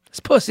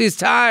 This pussy's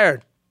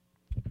tired.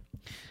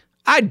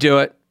 I'd do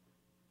it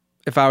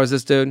if I was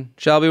this dude.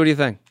 Shelby, what do you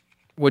think?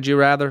 Would you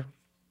rather?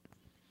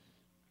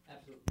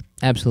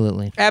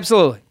 Absolutely.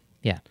 Absolutely.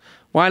 Yeah.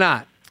 Why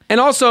not?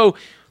 And also,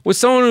 with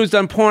someone who's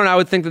done porn, I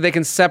would think that they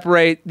can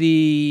separate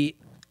the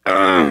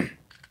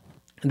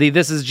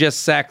this is just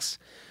sex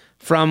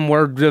from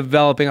we're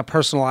developing a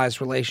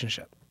personalized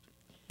relationship.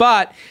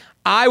 But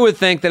I would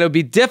think that it would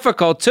be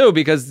difficult too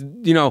because,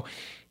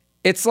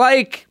 it's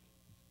like,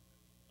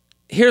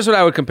 here's what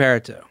I would compare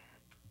it to.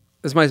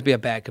 This might be a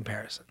bad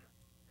comparison.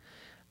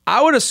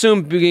 I would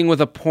assume being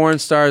with a porn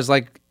star is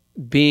like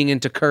being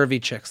into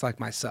curvy chicks like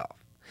myself,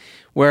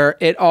 where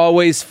it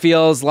always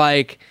feels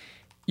like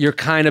you're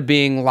kind of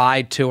being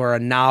lied to or a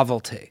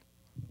novelty.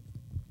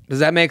 Does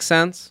that make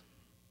sense?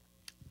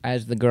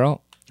 As the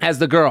girl? As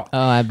the girl. Oh,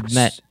 I've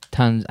met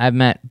tons. I've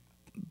met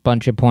a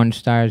bunch of porn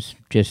stars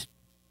just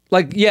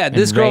like, yeah,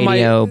 this girl might...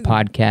 radio,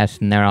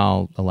 podcast, and they're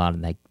all a lot of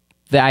like...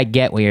 I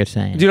get what you're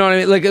saying. Do you know what I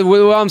mean? Like,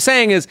 what I'm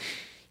saying is,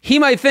 he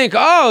might think,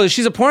 oh,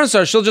 she's a porn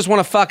star. She'll just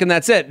want to fuck and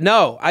that's it.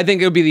 No, I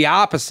think it would be the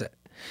opposite.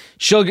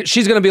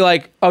 She's going to be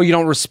like, oh, you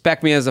don't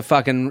respect me as a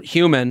fucking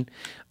human.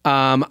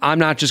 I'm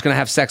not just going to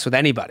have sex with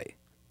anybody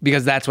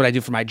because that's what I do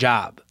for my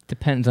job.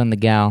 Depends on the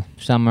gal.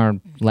 Some are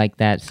like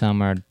that.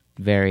 Some are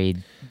very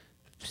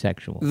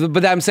sexual.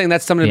 But I'm saying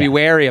that's something to be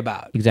wary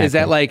about. Exactly. Is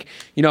that like,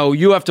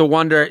 you have to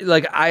wonder,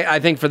 like,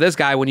 I think for this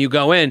guy, when you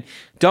go in,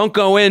 don't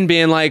go in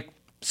being like,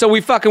 so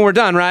we're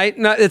done, right?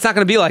 No, it's not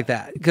going to be like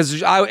that.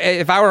 Because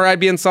if I were her, I'd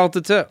be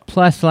insulted too.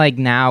 Plus, like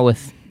now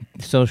with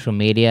social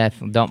media,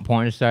 don't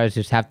porn stars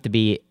just have to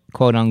be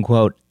quote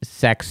unquote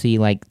sexy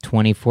like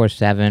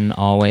 24/7,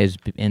 always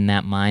in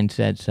that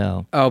mindset?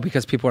 So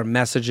because people are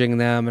messaging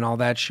them and all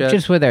that shit.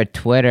 Just with their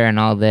Twitter and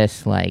all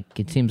this, like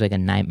it seems like a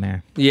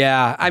nightmare.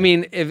 Yeah, I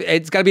mean,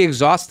 it's got to be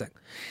exhausting.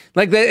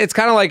 Like it's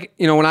kind of like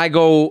when I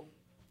go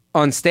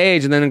on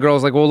stage and then a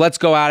girl's like, "Well, let's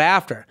go out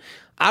after."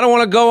 I don't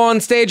want to go on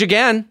stage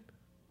again.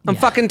 I'm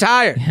fucking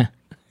tired.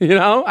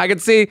 Yeah. I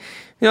could see,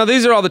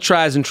 these are all the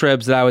tries and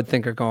tribs that I would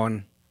think are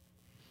going.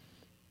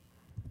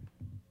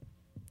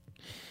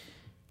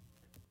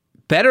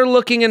 Better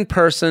looking in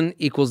person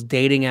equals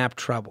dating app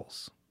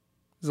troubles.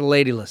 This is a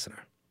lady listener.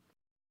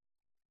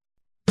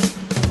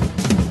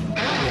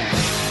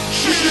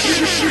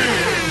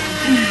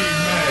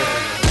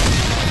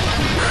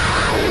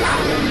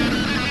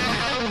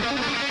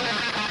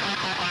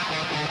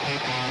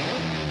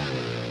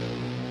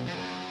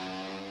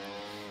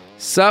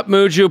 Sup,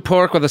 Muju,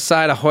 pork with a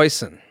side of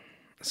hoisin.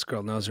 This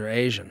girl knows her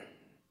Asian.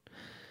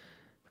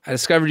 I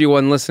discovered you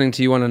when listening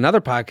to you on another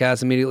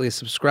podcast, immediately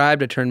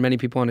subscribed. I turned many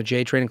people on a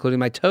J train, including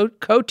my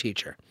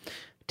co-teacher.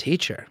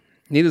 Teacher.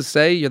 Needless to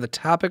say, you're the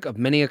topic of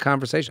many a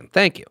conversation.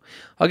 Thank you.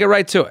 I'll get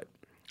right to it.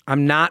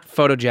 I'm not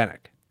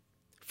photogenic.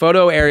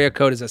 Photo area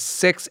code is a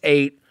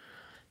 6'8"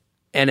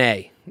 NA.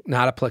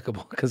 Not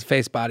applicable because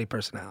face, body,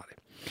 personality.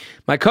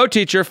 My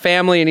co-teacher,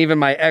 family, and even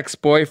my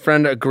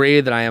ex-boyfriend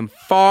agree that I am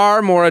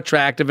far more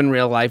attractive in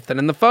real life than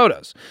in the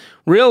photos.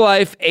 Real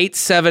life,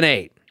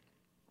 8'7",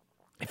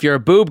 If you're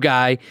a boob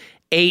guy,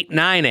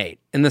 8'9",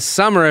 In the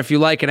summer, if you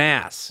like an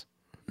ass.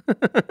 This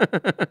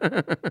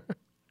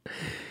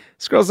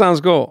girl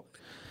sounds cool.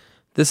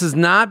 This has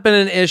not been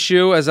an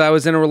issue as I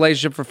was in a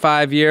relationship for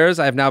 5 years.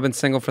 I have now been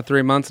single for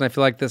 3 months, and I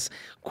feel like this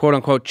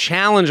quote-unquote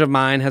challenge of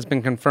mine has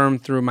been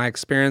confirmed through my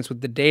experience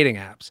with the dating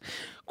apps.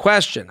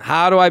 Question,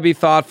 how do I be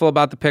thoughtful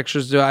about the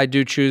pictures I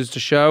do choose to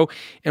show?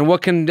 And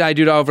what can I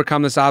do to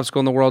overcome this obstacle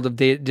in the world of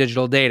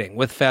digital dating?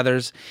 With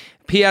feathers.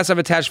 P.S. I've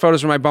attached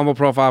photos from my Bumble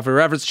profile for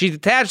reference. She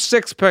attached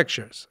 6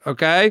 pictures,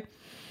 okay?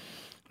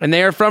 And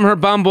they are from her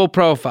Bumble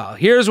profile.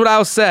 Here's what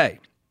I'll say.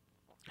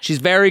 She's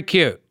very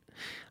cute.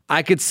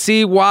 I could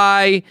see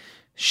why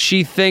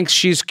she thinks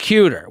she's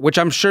cuter, which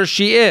I'm sure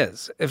she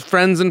is, if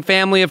friends and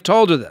family have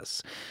told her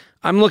this.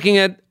 I'm looking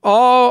at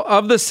all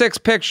of the 6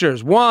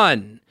 pictures.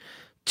 1,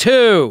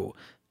 2,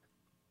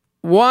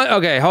 1.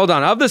 Okay, hold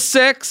on. Of the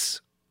 6,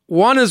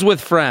 1 is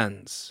with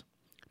friends.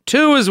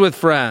 2 is with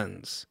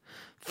friends.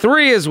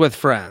 3 is with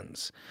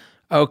friends.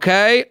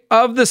 Okay?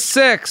 Of the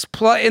 6,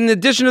 in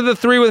addition to the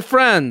 3 with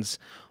friends,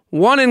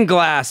 1 in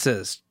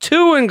glasses,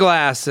 2 in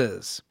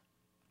glasses.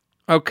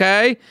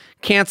 Okay?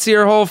 Can't see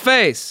her whole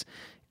face.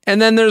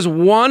 And then there's 2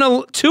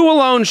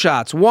 alone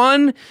shots.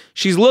 1,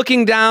 she's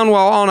looking down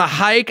while on a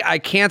hike. I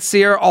can't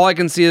see her. All I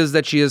can see is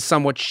that she is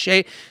somewhat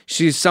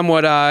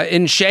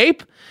in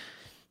shape,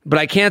 but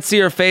I can't see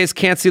her face,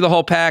 can't see the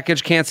whole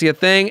package, can't see a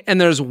thing. And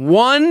there's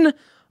 1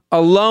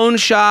 alone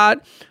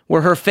shot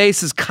where her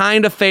face is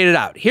kind of faded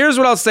out. Here's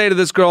what I'll say to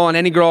this girl and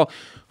any girl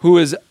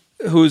who's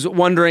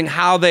wondering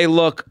how they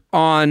look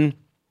on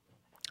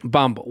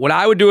Bumble. What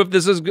I would do if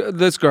this is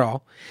this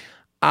girl,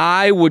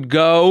 I would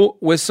go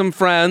with some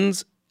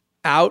friends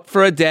out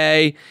for a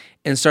day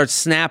and start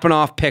snapping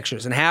off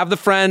pictures and have the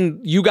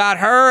friend, you got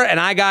her and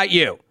I got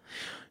you.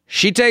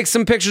 She takes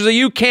some pictures of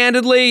you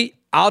candidly.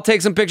 I'll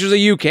take some pictures of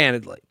you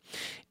candidly.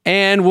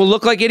 And we'll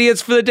look like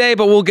idiots for the day,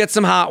 but we'll get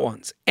some hot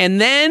ones.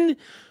 And then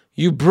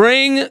you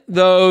bring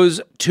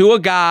those to a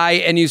guy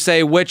and you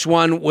say, which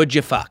one would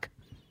you fuck?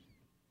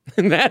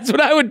 And that's what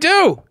I would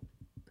do.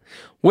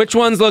 Which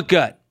ones look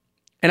good?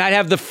 And I'd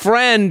have the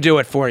friend do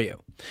it for you.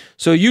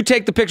 So you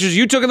take the pictures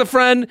you took of the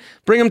friend,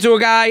 bring them to a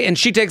guy, and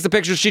she takes the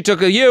pictures she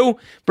took of you,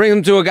 bring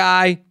them to a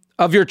guy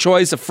of your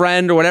choice, a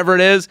friend or whatever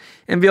it is,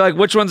 and be like,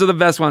 which ones are the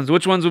best ones?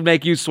 Which ones would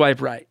make you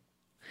swipe right?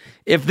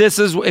 If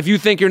you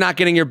think you're not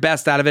getting your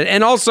best out of it.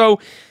 And also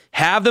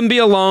have them be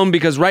alone,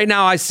 because right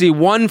now I see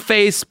one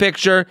face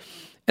picture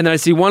and then I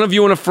see one of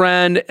you and a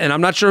friend and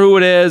I'm not sure who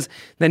it is.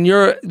 Then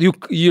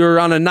you're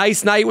on a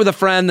nice night with a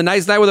friend, the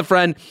nice night with a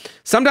friend.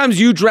 Sometimes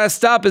you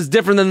dressed up is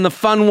different than the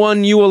fun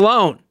one you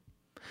alone.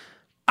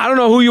 I don't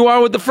know who you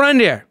are with the friend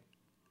here.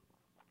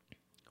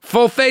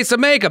 Full face of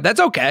makeup.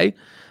 That's okay.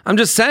 I'm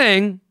just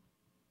saying.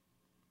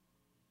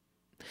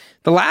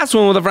 The last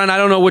one with a friend, I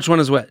don't know which one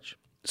is which.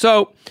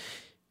 So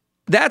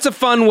that's a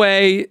fun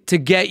way to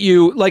get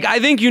you. Like, I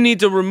think you need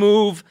to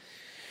remove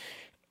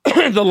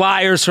the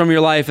liars from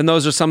your life, and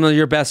those are some of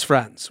your best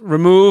friends.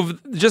 Remove,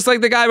 just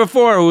like the guy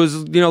before who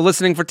was,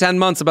 listening for 10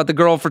 months about the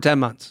girl for 10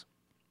 months.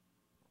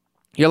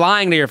 You're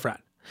lying to your friend.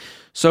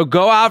 So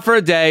go out for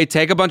a day,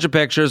 take a bunch of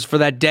pictures for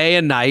that day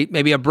and night,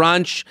 maybe a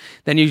brunch,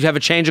 then you have a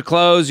change of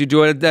clothes, you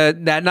do it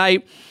that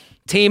night,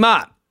 team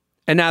up.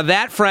 And now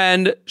that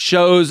friend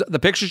shows the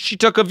picture she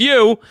took of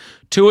you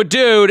to a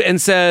dude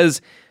and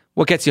says,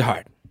 what gets you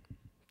hard?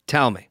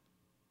 Tell me.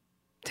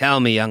 Tell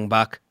me, young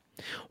buck.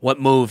 What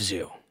moves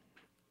you?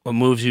 What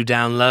moves you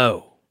down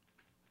low?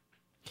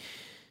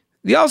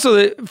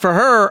 Also, for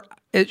her,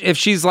 if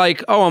she's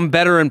like, oh, I'm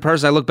better in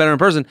person, I look better in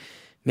person,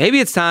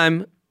 maybe it's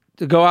time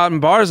to go out in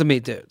bars and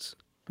meet dudes.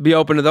 Be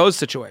open to those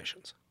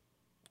situations.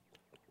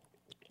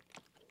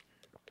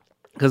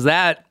 Because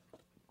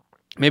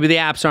maybe the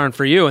apps aren't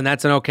for you, and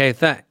that's an okay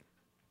thing.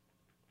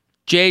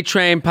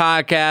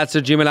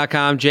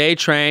 jtrainpodcast@gmail.com,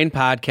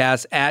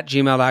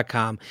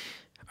 jtrainpodcast@gmail.com.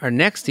 Our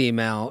next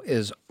email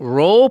is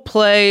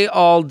roleplay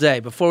all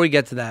day. Before we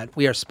get to that,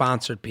 we are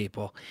sponsored,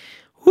 people.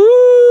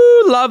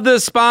 Woo! Love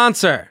this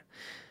sponsor.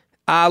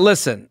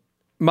 Listen,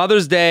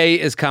 Mother's Day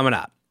is coming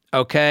up.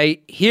 Okay,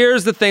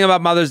 here's the thing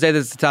about Mother's Day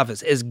that's the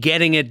toughest, is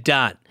getting it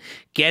done,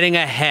 getting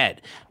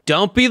ahead,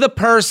 Don't be the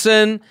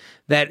person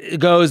that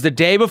goes the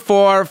day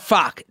before,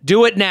 fuck,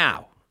 do it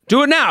now.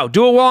 Do it now.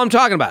 Do it while I'm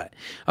talking about it.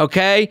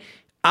 Okay?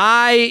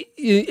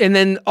 And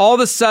then all of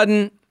a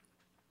sudden,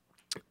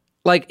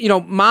 like, you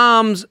know,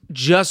 moms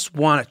just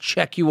want to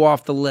check you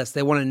off the list.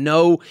 They want to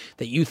know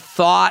that you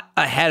thought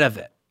ahead of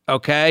it.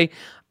 Okay?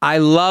 I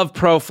love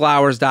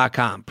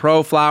proflowers.com.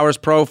 Proflowers.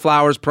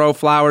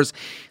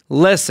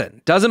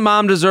 Listen, doesn't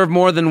mom deserve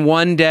more than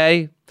one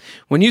day?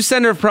 When you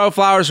send her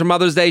ProFlowers for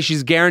Mother's Day,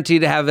 she's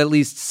guaranteed to have at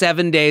least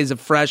 7 days of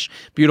fresh,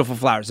 beautiful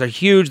flowers. They're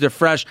huge, they're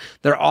fresh,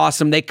 they're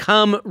awesome. They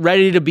come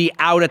ready to be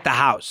out at the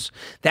house.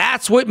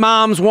 That's what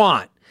moms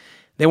want.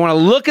 They want to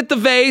look at the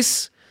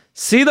vase,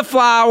 see the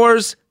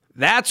flowers.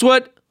 That's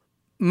what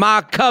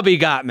my cubby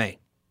got me.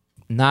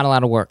 Not a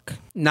lot of work.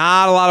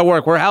 Not a lot of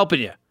work. We're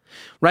helping you.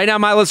 Right now,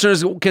 my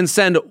listeners can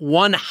send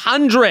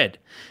 100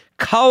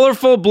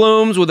 colorful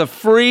blooms with a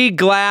free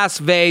glass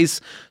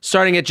vase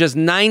starting at just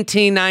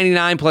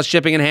 $19.99 plus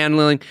shipping and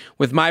handling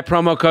with my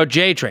promo code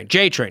JTRAIN.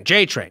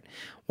 JTRAIN.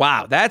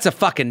 Wow, that's a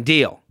fucking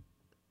deal.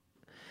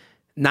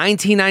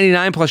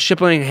 $19.99 plus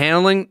shipping and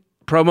handling,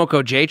 promo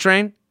code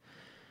JTRAIN.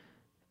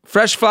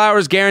 Fresh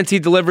flowers,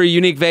 guaranteed delivery,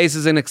 unique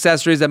vases and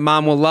accessories that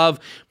mom will love.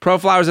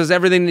 ProFlowers has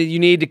everything that you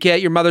need to get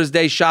your Mother's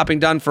Day shopping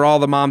done for all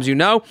the moms you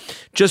know.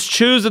 Just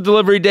choose the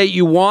delivery date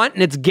you want,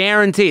 and it's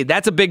guaranteed.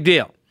 That's a big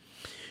deal.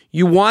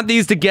 You want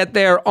these to get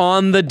there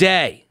on the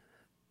day,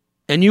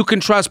 and you can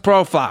trust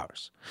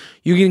ProFlowers.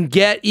 You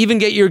can even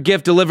get your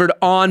gift delivered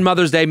on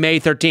Mother's Day, May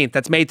 13th.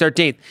 That's May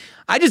 13th.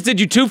 I just did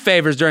you 2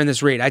 favors during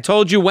this read. I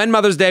told you when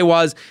Mother's Day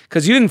was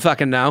because you didn't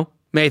fucking know,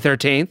 May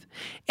 13th.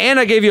 And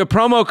I gave you a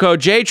promo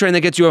code JTRAIN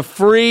that gets you a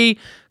free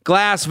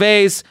glass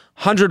vase,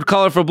 100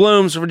 colorful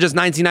blooms for just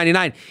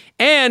 $19.99.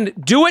 And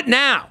do it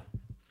now.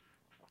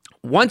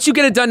 Once you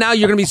get it done now,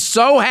 you're going to be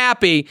so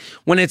happy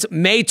when it's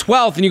May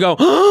 12th and you go,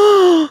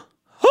 oh,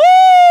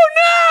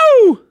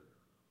 no!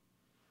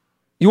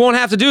 You won't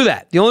have to do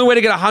that. The only way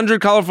to get 100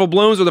 colorful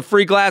blooms with a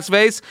free glass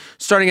vase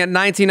starting at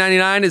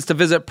 $19.99 is to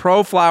visit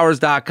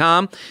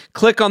proflowers.com.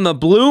 Click on the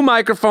blue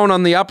microphone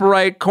on the upper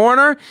right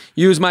corner.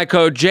 Use my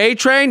code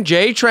JTRAIN.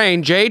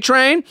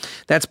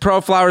 That's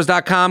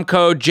proflowers.com,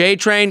 code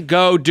JTRAIN.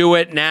 Go do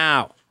it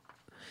now.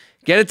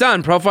 Get it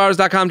done.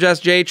 Proflowers.com,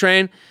 just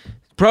JTRAIN.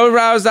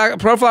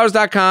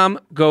 Proflowers.com.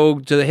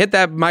 Hit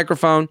that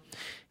microphone.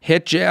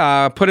 Put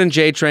in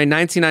JTRAIN,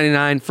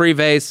 $19.99, free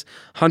vase,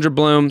 100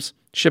 blooms,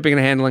 shipping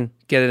and handling.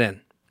 Get it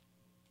in.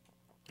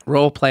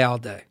 Role play all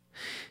day.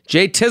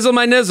 Jay Tizzle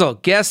My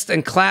Nizzle, guest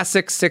and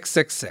classic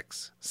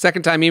 666.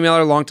 Second time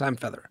emailer, long time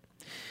feather.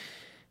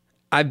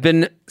 I've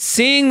been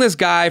seeing this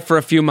guy for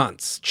a few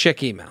months.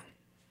 Chick email.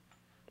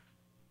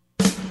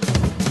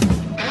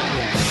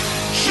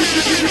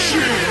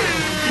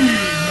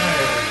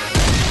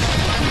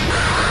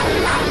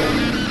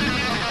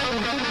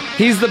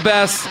 He's the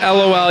best.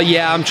 LOL.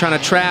 Yeah, I'm trying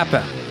to trap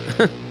him.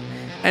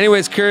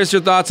 Anyways, curious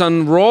your thoughts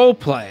on role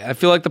play. I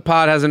feel like the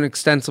pod hasn't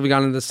extensively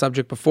gone into this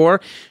subject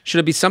before. Should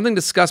it be something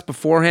discussed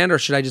beforehand, or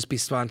should I just be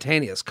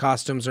spontaneous,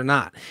 costumes or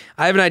not?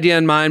 I have an idea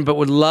in mind, but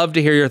would love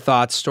to hear your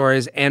thoughts,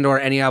 stories, and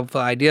or any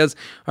helpful ideas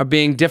are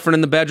being different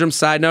in the bedroom.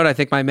 Side note, I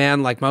think my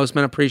man, like most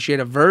men, appreciate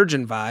a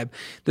virgin vibe.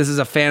 This is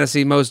a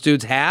fantasy most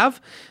dudes have.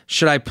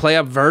 Should I play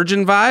up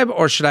virgin vibe,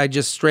 or should I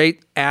just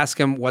straight ask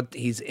him what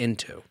he's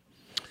into?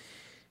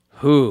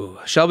 Who?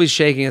 Shelby's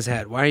shaking his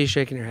head. Why are you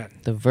shaking your head?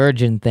 The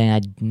virgin thing,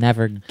 I'd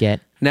never get.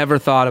 Never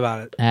thought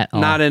about it. At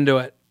all. Not into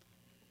it.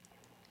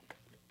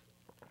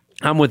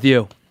 I'm with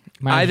you.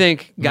 I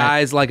think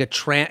guys like a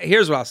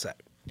here's what I'll say.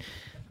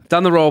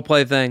 Done the role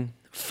play thing.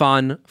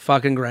 Fun.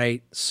 Fucking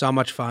great. So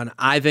much fun.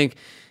 I think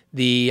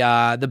the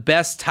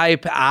best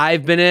type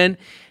I've been in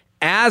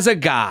as a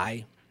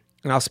guy,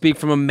 and I'll speak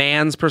from a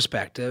man's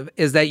perspective,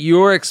 is that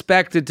you're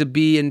expected to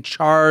be in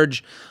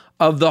charge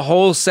of the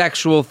whole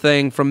sexual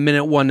thing from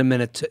minute 1 to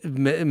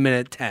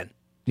minute 10.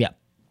 Yeah.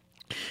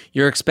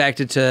 You're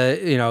expected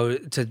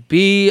to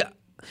be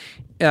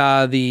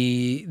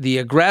the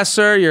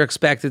aggressor. You're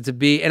expected to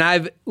be,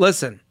 and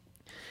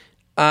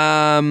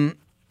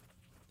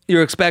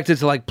you're expected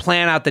to like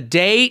plan out the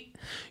date.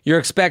 You're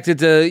expected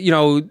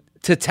to,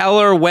 to tell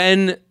her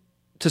when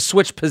to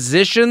switch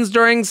positions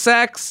during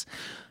sex.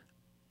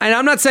 And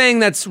I'm not saying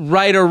that's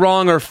right or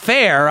wrong or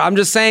fair. I'm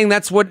just saying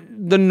that's what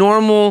the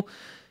normal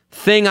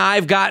thing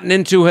I've gotten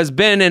into has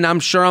been, and I'm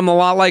sure I'm a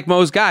lot like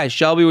most guys.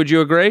 Shelby, would you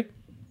agree?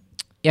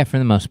 Yeah, for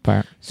the most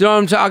part. So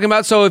I'm talking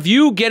about, so if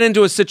you get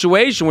into a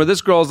situation where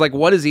this girl's like,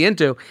 what is he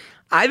into?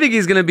 I think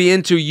he's going to be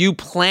into you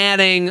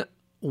planning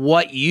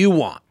what you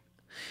want.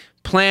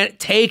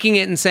 Taking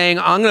it and saying,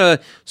 I'm going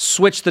to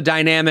switch the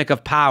dynamic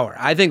of power.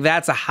 I think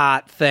that's a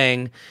hot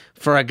thing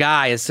for a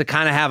guy, is to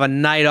kind of have a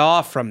night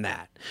off from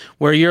that,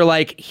 where you're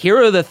like, here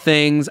are the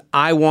things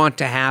I want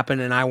to happen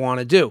and I want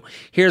to do.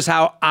 Here's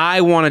how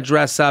I want to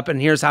dress up, and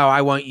here's how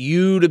I want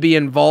you to be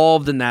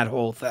involved in that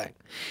whole thing.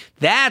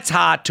 That's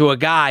hot to a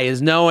guy,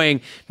 is knowing,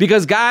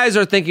 because guys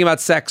are thinking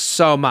about sex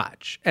so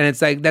much. And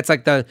it's like, that's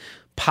like the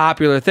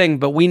popular thing,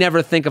 but we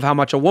never think of how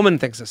much a woman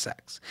thinks of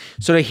sex.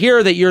 So to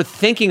hear that you're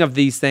thinking of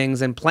these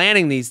things and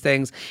planning these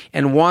things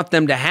and want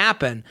them to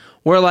happen,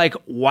 we're like,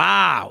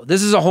 wow,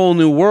 this is a whole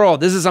new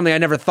world. This is something I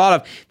never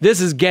thought of.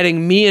 This is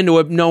getting me into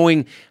it,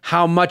 knowing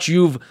how much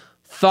you've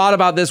thought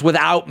about this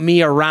without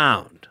me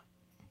around.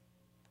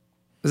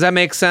 Does that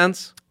make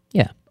sense?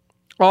 Yeah.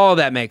 All of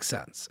that makes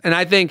sense. And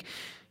I think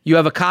you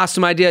have a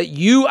costume idea.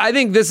 I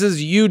think this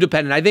is you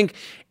dependent. I think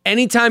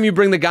anytime you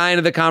bring the guy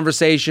into the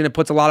conversation, it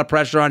puts a lot of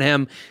pressure on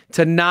him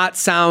to not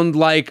sound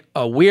like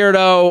a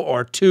weirdo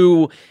or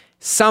too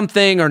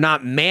something or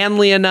not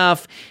manly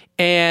enough.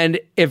 And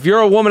if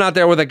you're a woman out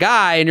there with a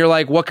guy and you're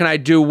like, what can I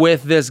do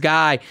with this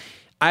guy?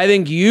 I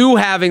think you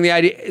having the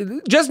idea,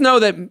 just know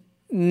that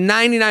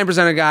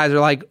 99% of guys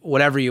are like,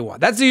 whatever you want.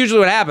 That's usually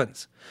what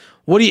happens.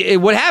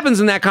 What happens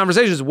in that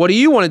conversation is, what do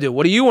you want to do?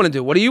 What do you want to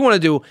do? What do you want to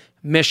do?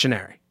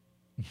 Missionary.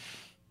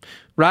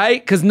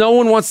 Right? Because no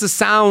one wants to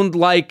sound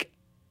like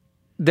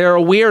they're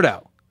a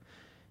weirdo.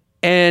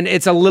 And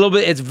it's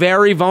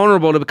very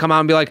vulnerable to come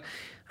out and be like,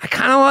 I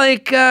kind of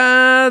like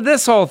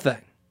this whole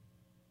thing.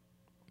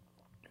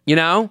 You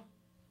know?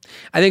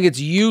 I think it's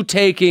you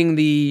taking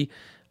the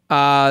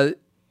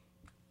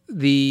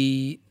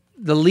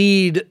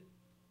lead,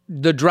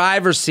 the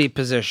driver's seat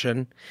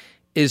position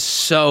is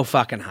so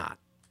fucking hot.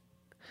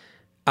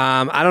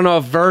 I don't know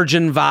if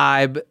virgin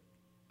vibe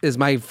is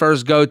my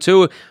first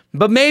go-to,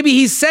 but maybe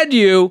he said to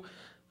you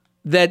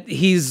that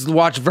he's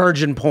watched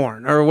virgin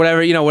porn or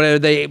whatever, whatever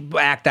they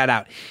act that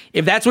out.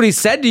 If that's what he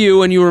said to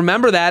you and you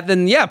remember that,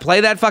 then yeah,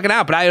 play that fucking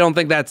out. But I don't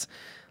think that's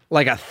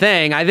like a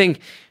thing. I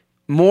think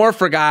more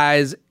for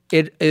guys,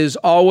 it is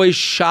always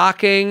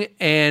shocking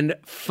and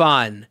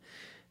fun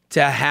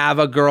to have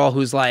a girl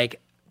who's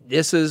like,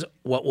 this is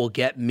what will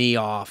get me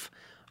off.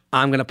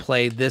 I'm going to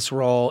play this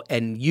role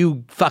and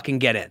you fucking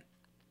get in.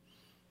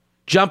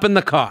 Jump in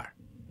the car.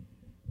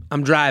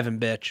 I'm driving,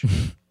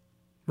 bitch.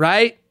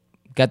 Right?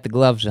 Got the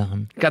gloves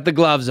on. Got the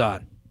gloves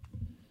on.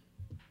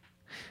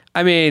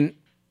 I mean,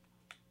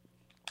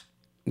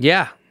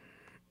 yeah,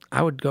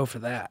 I would go for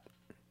that.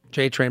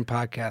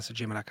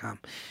 jtrainpodcast@gmail.com.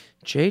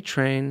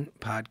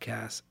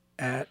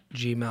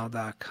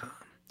 jtrainpodcast@gmail.com.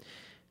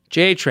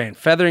 JTrain,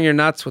 feathering your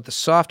nuts with the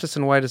softest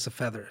and whitest of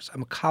feathers.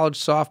 I'm a college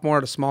sophomore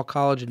at a small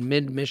college in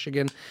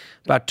mid-Michigan,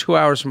 about 2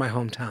 hours from my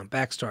hometown.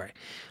 Backstory.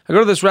 I go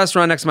to this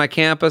restaurant next to my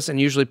campus and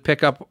usually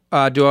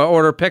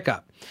order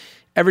pickup.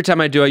 Every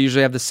time I do, I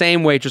usually have the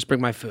same waitress bring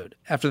my food.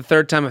 After the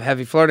third time of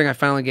heavy flirting, I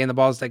finally gained the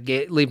balls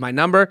to leave my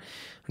number.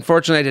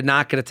 Unfortunately, I did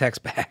not get a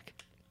text back.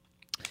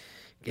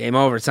 Game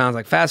over, it sounds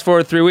like. Fast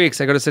forward 3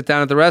 weeks. I go to sit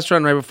down at the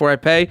restaurant right before I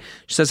pay.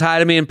 She says hi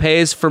to me and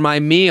pays for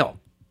my meal.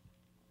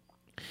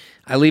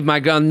 I leave my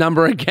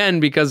number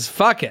again because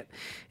fuck it.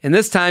 And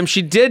this time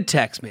she did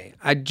text me.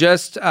 I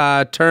just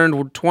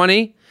turned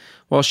 20.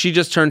 Well, she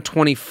just turned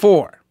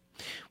 24.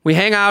 We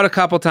hang out a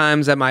couple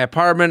times at my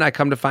apartment. I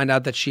come to find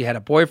out that she had a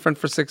boyfriend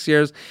for 6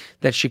 years,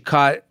 that she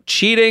caught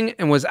cheating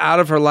and was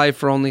out of her life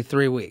for only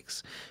 3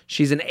 weeks.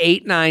 She's an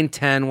 8, 9,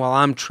 10 while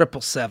I'm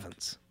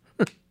 777s.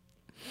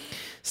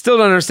 Still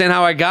don't understand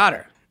how I got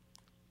her.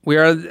 We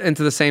are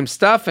into the same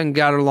stuff and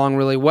got along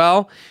really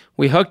well.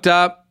 We hooked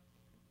up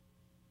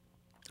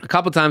a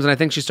couple times, and I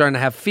think she's starting to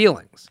have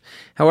feelings.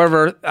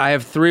 However, I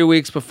have 3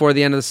 weeks before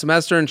the end of the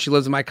semester, and she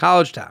lives in my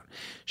college town.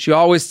 She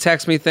always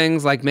texts me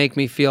things like make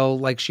me feel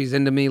like she's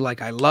into me,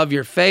 like I love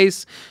your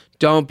face.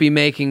 Don't be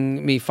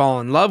making me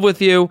fall in love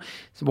with you.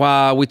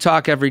 While we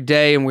talk every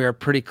day, and we are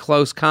pretty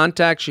close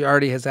contact. She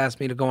already has asked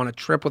me to go on a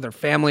trip with her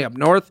family up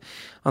north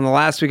on the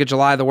last week of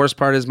July. The worst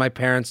part is my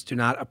parents do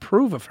not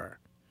approve of her.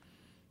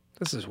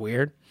 This is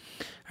weird.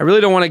 I really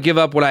don't want to give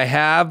up what I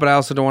have, but I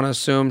also don't want to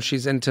assume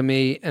she's into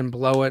me and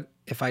blow it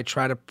if I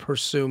try to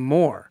pursue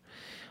more.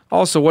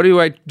 Also, what do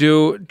I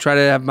do? Try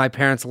to have my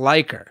parents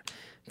like her.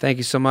 Thank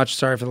you so much.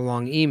 Sorry for the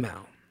long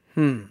email.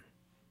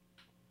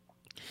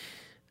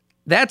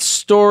 That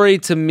story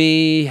to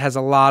me has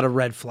a lot of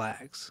red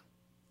flags.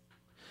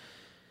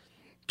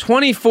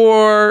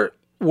 24,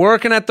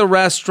 working at the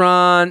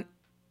restaurant.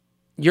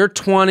 You're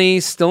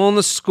 20, still in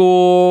the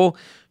school.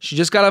 She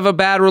just got out of a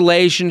bad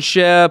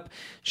relationship.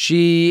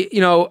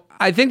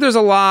 I think there's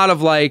a lot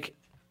of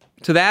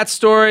to that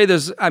story,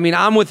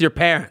 I'm with your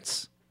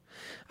parents.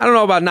 I don't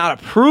know about not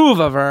approve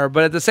of her,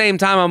 but at the same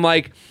time, I'm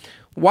like,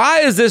 why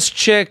is this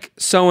chick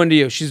so into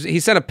you? He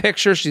sent a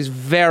picture. She's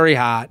very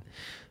hot.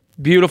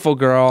 Beautiful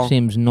girl.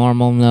 Seems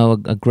normal, no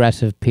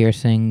aggressive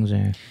piercings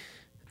or...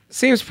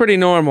 Seems pretty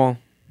normal.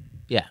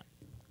 Yeah.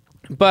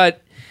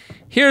 But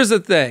here's the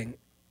thing.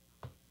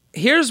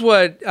 Here's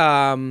what...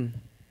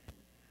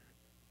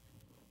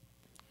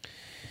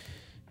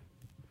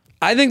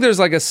 I think there's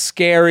a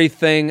scary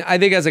thing. I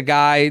think as a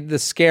guy, the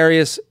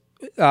scariest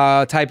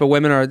type of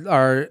women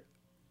are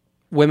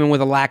women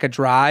with a lack of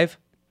drive.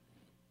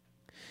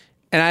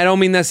 And I don't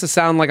mean this to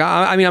sound like,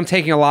 I'm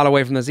taking a lot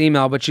away from this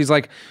email, but she's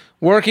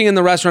working in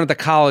the restaurant at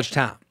the college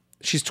town.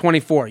 She's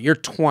 24. You're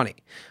 20.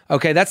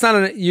 Okay, that's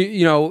not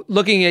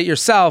looking at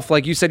yourself,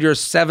 like you said, you're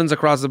 7s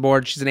across the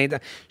board. She's an 8.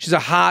 She's a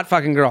hot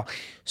fucking girl.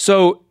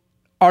 So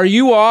are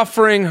you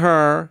offering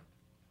her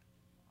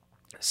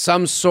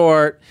some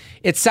sort.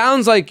 It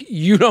sounds like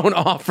you don't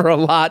offer a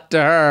lot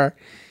to her.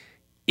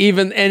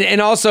 Even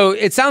and also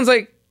it sounds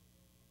like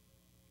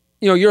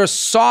you're a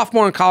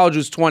sophomore in college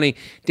who's 20,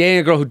 dating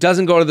a girl who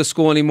doesn't go to the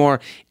school anymore,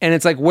 and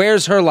it's like,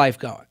 where's her life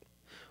going?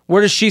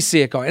 Where does she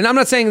see it going? And I'm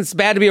not saying it's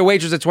bad to be a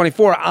waitress at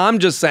 24. I'm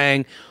just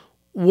saying,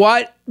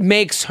 what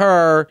makes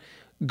her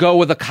go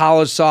with a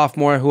college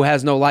sophomore who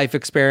has no life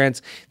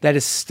experience that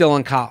is still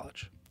in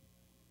college?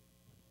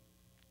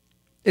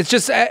 It's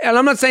just, and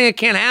I'm not saying it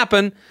can't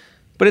happen,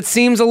 but it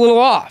seems a little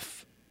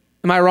off.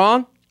 Am I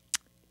wrong?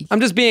 I'm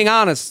just being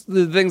honest,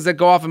 the things that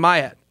go off in my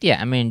head.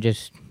 Yeah, I mean,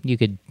 you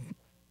could,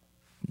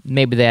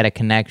 maybe they had a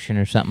connection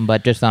or something,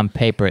 but just on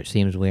paper it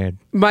seems weird.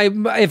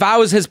 If I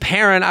was his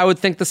parent, I would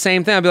think the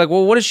same thing. I'd be like,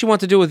 well, what does she want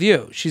to do with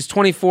you? She's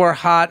 24,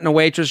 hot, and a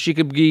waitress. She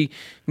could be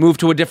moved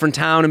to a different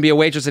town and be a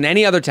waitress in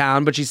any other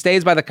town, but she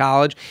stays by the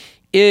college.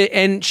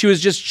 And she was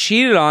just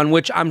cheated on,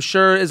 which I'm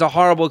sure is a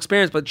horrible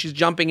experience, but she's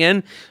jumping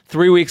in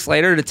 3 weeks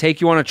later to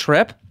take you on a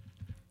trip.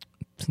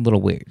 It's a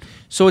little weird.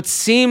 So it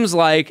seems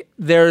like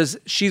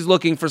she's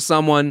looking for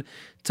someone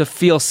to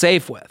feel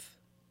safe with.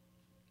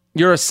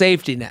 You're a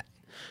safety net.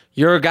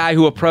 You're a guy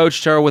who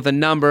approached her with a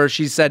number.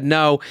 She said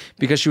no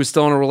because she was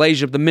still in a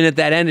relationship. The minute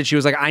that ended, she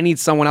was like, I need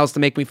someone else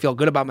to make me feel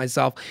good about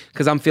myself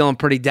because I'm feeling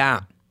pretty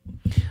down.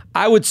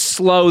 I would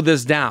slow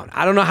this down.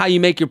 I don't know how you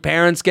make your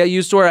parents get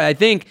used to her. I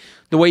think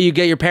the way you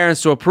get your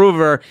parents to approve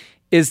her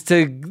is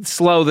to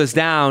slow this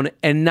down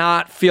and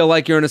not feel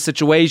like you're in a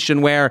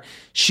situation where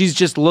she's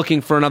just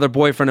looking for another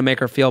boyfriend to make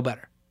her feel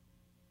better.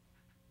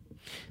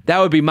 That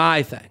would be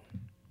my thing.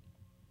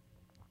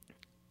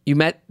 You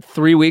met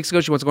 3 weeks ago.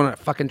 She wants to go on a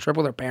fucking trip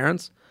with her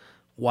parents.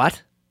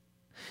 What?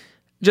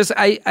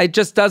 I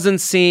just doesn't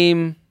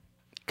seem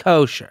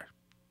kosher,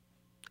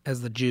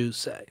 as the Jews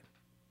say.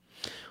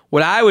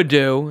 What I would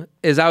do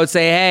is I would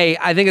say, hey,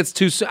 I think it's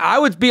too soon. I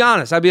would be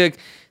honest. I'd be like,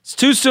 it's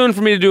too soon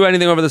for me to do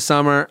anything over the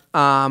summer.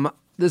 I'm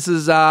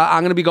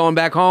going to be going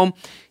back home.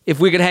 If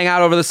we could hang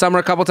out over the summer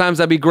a couple times,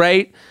 that'd be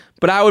great.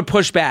 But I would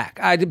push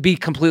back. I'd be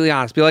completely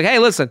honest. Be like, hey,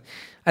 listen,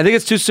 I think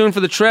it's too soon for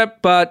the trip,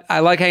 but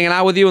I like hanging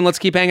out with you and let's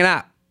keep hanging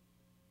out.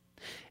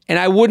 And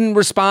I wouldn't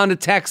respond to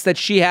texts that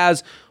she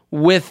has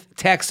with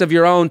texts of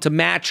your own to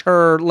match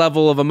her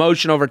level of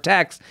emotion over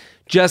text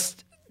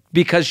just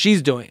because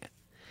she's doing it.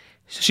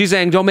 She's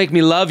saying, don't make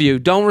me love you.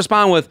 Don't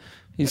respond with,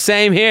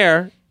 same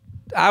here.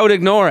 I would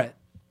ignore it.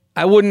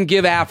 I wouldn't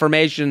give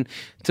affirmation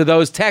to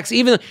those texts.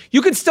 Even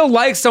you could still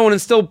like someone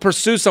and still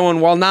pursue someone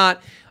while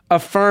not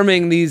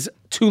affirming these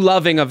too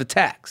loving of a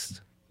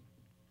text.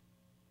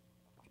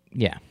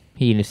 Yeah,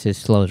 he just says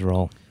slow his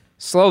roll.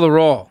 Slow the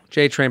roll.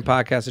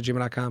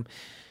 JTrainPodcast@gmail.com.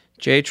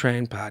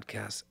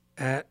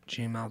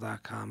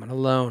 JTrainPodcast@gmail.com. An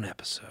alone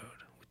episode.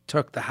 We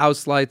took the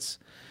house lights.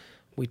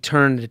 We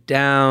turned it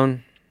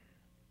down.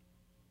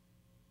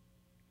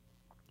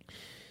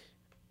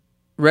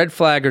 Red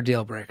flag or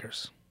deal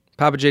breakers?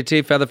 Papa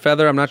JT, feather,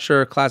 feather. I'm not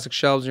sure classic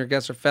shelves and your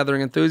guests are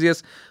feathering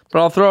enthusiasts, but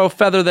I'll throw a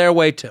feather their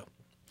way too.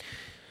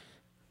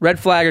 Red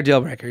flag or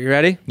deal breaker? You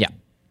ready? Yeah.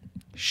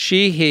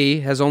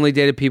 He has only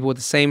dated people with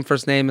the same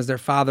first name as their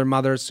father,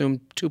 mother, assume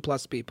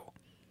 2+ people.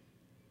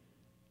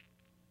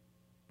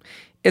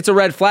 It's a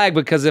red flag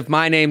because if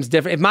my name's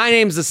different, if my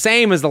name's the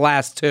same as the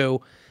last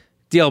two,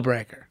 deal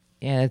breaker.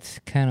 Yeah, it's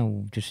kind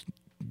of just,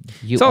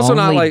 you it's also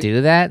only not like,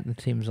 do that?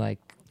 It seems like.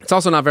 It's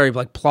also not very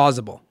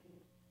plausible.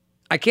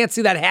 I can't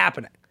see that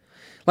happening.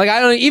 Like,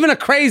 I don't, even a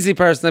crazy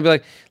person, I'd be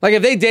like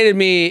if they dated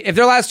me, if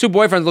their last two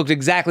boyfriends looked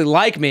exactly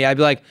like me, I'd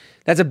be like,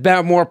 that's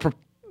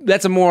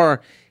a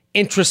more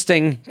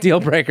interesting deal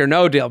breaker,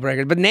 no deal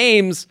breaker. But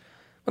names,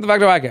 what the fuck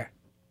do I care?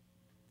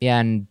 Yeah,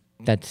 and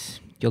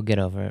you'll get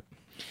over it.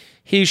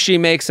 She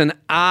makes an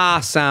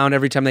sound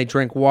every time they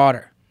drink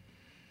water.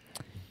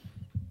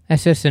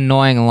 That's just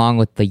annoying along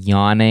with the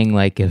yawning,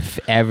 like if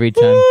every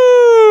time.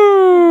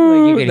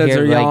 You could That's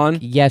hear, her yawn.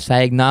 Yes,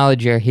 I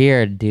acknowledge you're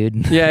here,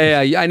 dude.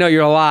 Yeah, I know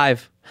you're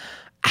alive.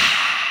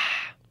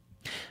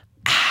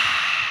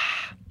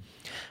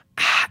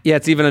 Yeah,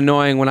 it's even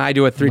annoying when I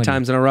do it 3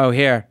 times in a row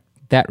here.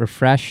 That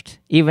refreshed,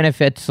 even if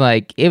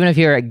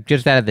you're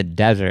just out of the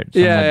desert,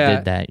 someone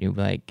did that, you'd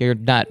be like, you're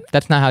not.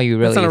 That's not how you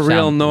really. That's not a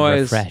real sound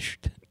noise.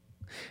 Refreshed.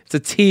 It's a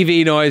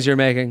TV noise you're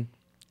making.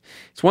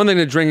 It's one thing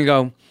to drink and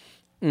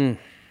go,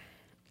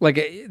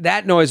 like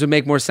that noise would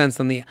make more sense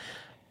than the.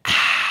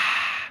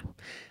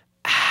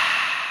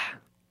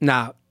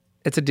 No,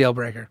 it's a deal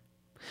breaker.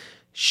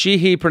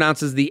 He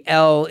pronounces the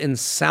L in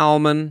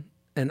salmon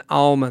and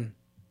almond.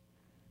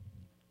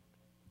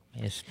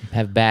 They just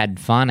have bad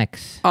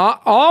phonics.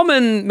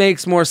 Almond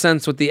makes more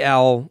sense with the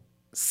L.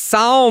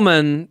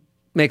 Salmon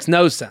makes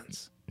no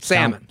sense.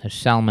 Salmon. There's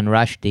Salman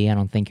Rushdie. I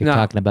don't think you're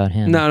talking about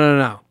him.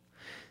 No.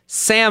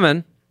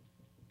 Salmon,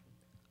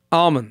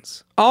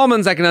 almonds.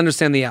 Almonds, I can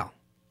understand the L.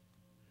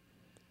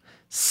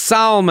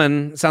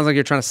 Salmon sounds like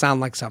you're trying to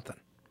sound like something.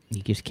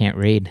 You just can't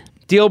read.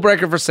 Deal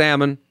breaker for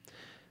salmon,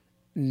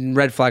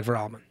 red flag for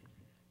almond.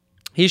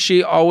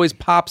 She always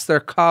pops their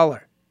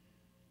collar.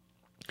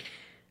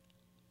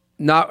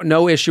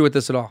 No issue with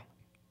this at all.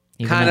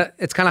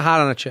 It's kind of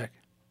hot on a chick.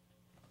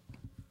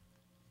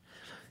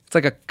 It's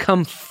like a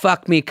come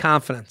fuck me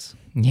confidence.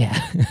 Yeah.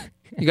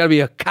 You got to be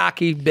a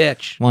cocky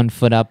bitch. 1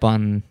 foot up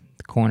on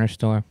the corner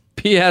store.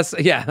 P.S.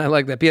 Yeah, I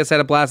like that. P.S. had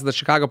a blast at the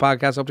Chicago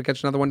podcast. Hope to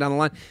catch another one down the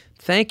line.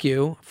 Thank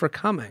you for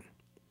coming.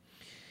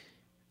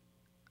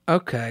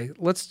 Okay,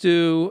 let's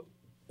do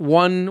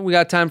one. We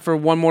got time for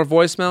one more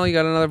voicemail. You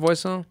got another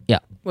voicemail? Yeah.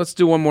 Let's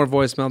do one more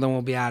voicemail, then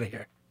we'll be out of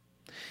here.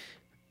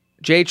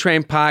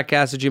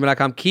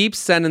 jtrainpodcast@gmail.com. Keep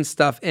sending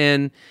stuff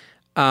in.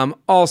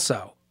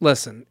 Also,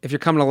 listen, if you're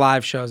coming to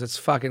live shows, it's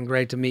fucking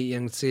great to meet you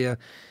and see you.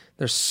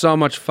 There's so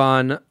much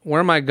fun. Where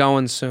am I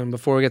going soon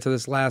before we get to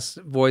this last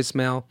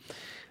voicemail?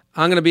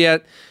 I'm going to be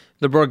at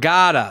the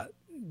Borgata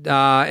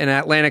in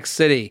Atlantic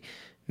City,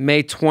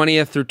 May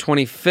 20th through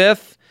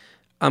 25th.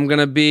 I'm going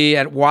to be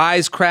at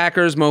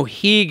Wisecrackers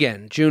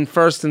Mohegan, June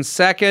 1st and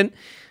 2nd.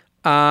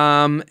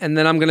 And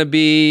then I'm going to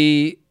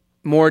be,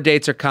 more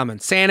dates are coming.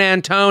 San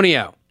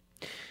Antonio,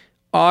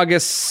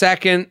 August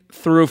 2nd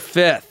through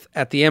 5th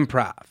at the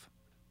Improv.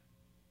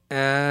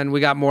 And we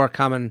got more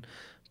coming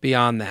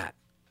beyond that.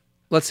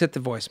 Let's hit the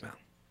voicemail.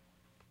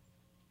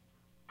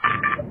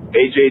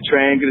 AJ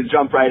Train, going to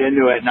jump right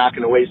into it, not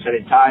going to waste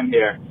any time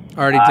here.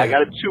 Already did. I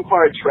got a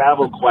 2-part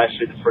travel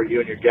question for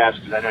you and your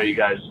guests, because I know you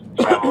guys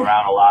travel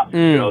around a lot for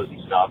shows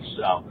and stuff.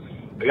 So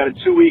I got a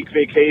 2-week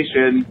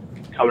vacation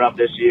coming up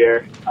this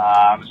year.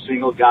 I'm a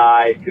single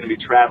guy, going to be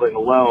traveling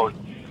alone.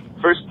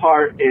 First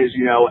part is,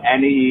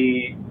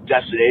 any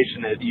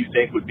destination that you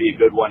think would be a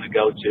good one to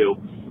go to.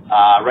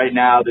 Right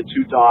now, the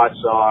 2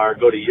 thoughts are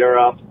go to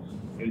Europe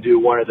and do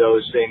one of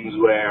those things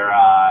where,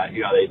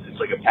 it's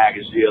like a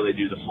package deal. They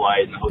do the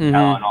flight and the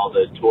hotel and all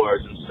the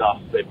tours and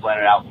stuff. They plan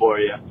it out for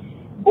you.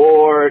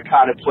 Or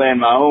kind of plan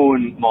my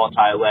own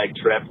multi-leg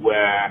trip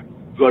where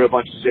go to a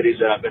bunch of cities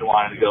that I've been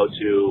wanting to go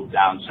to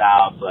down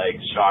south, like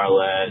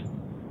Charlotte,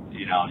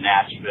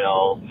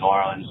 Nashville, New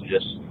Orleans, and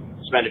just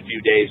spend a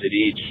few days at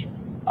each.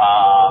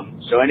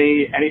 So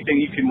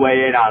anything you can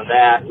weigh in on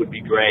that would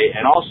be great.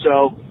 And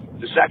also,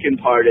 the second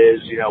part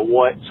is,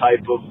 what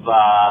type of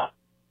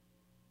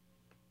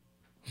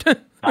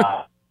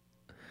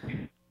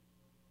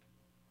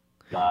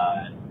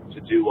to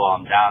do while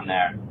I'm down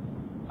there,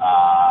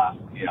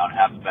 to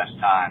have the best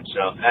time.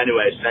 So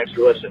anyways, thanks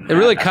for listening. It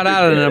really cut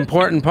out an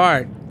important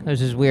part. There's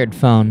his weird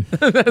phone.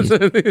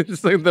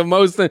 It's like the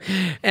most.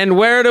 And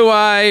where do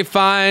I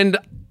find...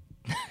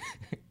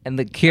 And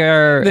the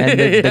cure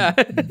and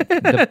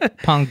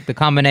the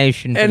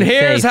combination. And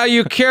here's how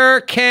you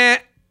cure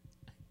can't...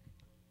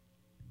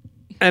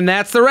 And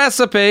that's the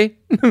recipe.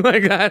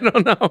 Like, I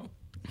don't know.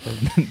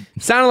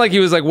 Sounded like he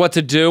was like, what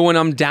to do when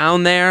I'm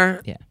down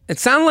there. Yeah. It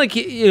sounded like,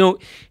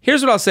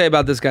 here's what I'll say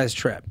about this guy's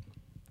trip.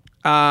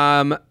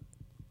 Here's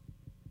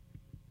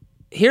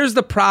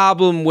the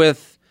problem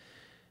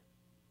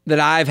that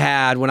I've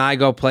had when I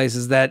go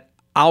places, that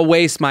I'll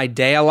waste my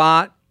day a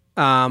lot.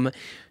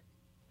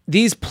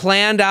 These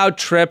planned out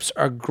trips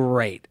are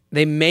great.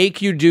 They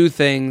make you do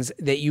things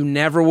that you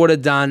never would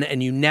have done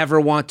and you never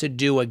want to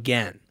do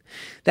again.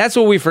 That's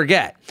what we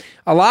forget.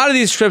 A lot of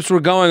these trips we're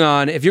going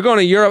on, if you're going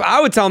to Europe, I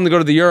would tell them to go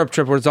to the Europe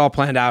trip where it's all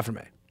planned out for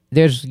me.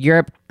 There's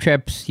Europe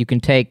trips. You can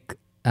take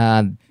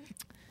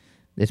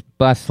this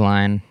bus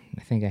line.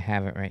 I think I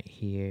have it right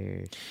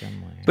here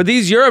somewhere. But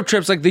these Europe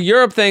trips, like the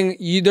Europe thing,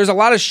 there's a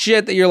lot of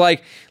shit that you're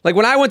like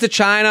when I went to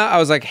China, I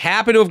was like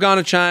happy to have gone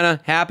to China,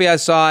 happy I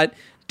saw it,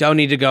 don't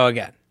need to go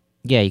again.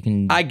 Yeah, you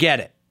can. I get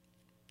it.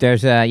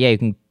 There's you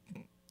can,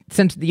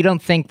 since you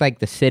don't think like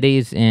the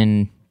cities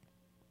in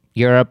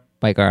Europe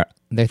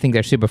they think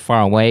they're super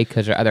far away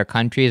because they're other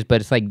countries,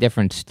 but it's like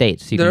different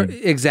states.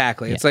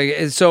 Exactly. Yeah. It's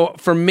like, so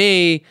for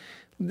me,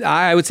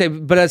 I would say,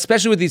 but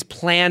especially with these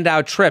planned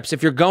out trips,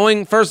 if you're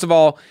going, first of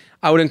all,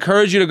 I would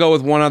encourage you to go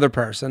with one other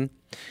person,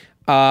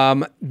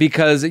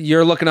 because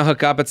you're looking to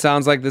hook up. It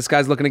sounds like this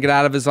guy's looking to get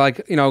out of his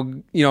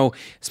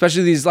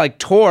especially these like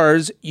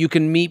tours, you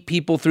can meet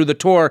people through the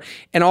tour.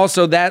 And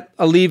also that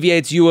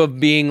alleviates you of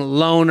being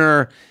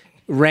loner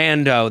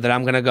rando that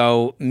I'm going to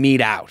go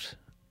meet out.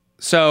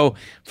 So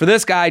for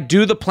this guy,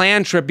 do the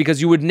planned trip, because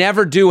you would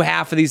never do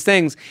half of these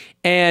things.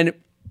 And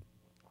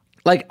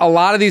like a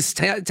lot of these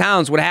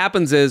towns, what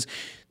happens is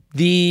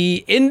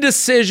the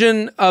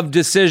indecision of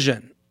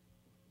decision.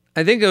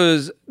 I think it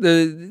was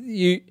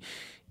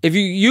if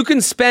you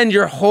can spend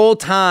your whole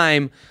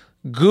time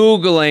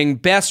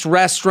Googling best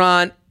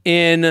restaurant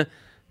in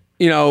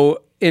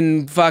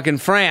fucking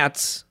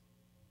France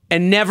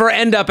and never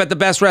end up at the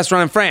best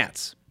restaurant in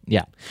France.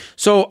 Yeah.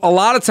 So a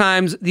lot of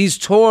times these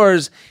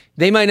tours,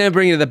 they might not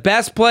bring you to the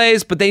best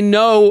place, but they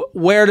know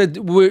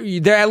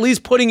they're at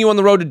least putting you on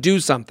the road to do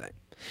something.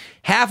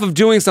 Half of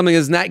doing something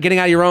is not getting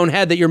out of your own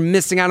head that you're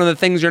missing out on the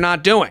things you're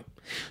not doing.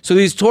 So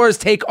these tours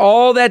take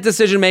all that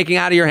decision-making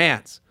out of your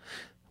hands.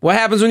 What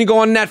happens when you go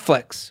on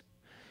Netflix?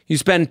 You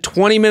spend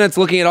 20 minutes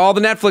looking at all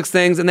the Netflix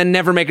things and then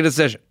never make a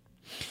decision.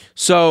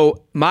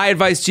 So my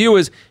advice to you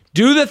is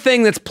do the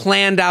thing that's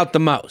planned out the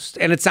most.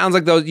 And it sounds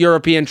like those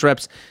European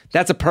trips,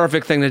 that's a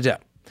perfect thing to do.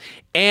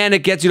 And it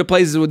gets you to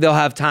places where they'll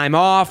have time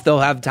off, they'll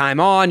have time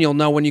on, you'll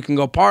know when you can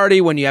go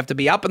party, when you have to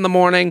be up in the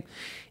morning.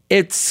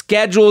 it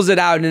schedules it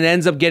out and it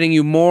ends up getting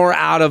you more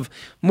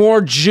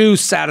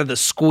juice out of the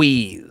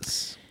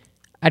squeeze.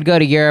 I'd go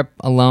to Europe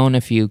alone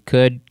if you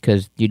could,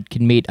 because you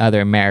can meet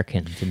other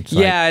Americans. And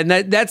And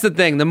that's the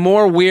thing. The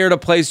more weird a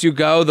place you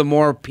go, the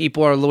more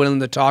people are willing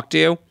to talk to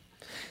you.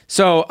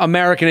 So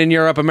American in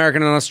Europe,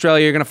 American in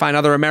Australia, you're going to find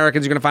other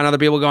Americans. You're going to find other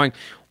people going,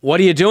 what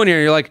are you doing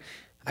here? You're like,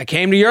 I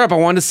came to Europe. I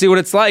wanted to see what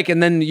it's like.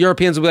 And then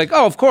Europeans will be like,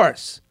 oh, of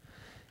course.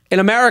 In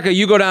America,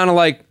 you go down to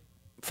like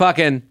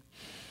fucking,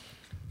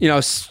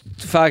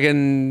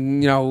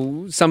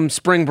 some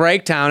spring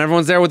break town.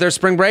 Everyone's there with their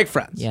spring break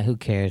friends. Yeah, who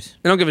cares?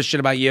 They don't give a shit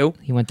about you.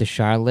 He went to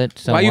Charlotte,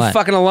 so why are you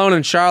fucking alone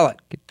in Charlotte?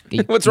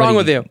 What's wrong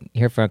with you?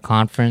 Here for a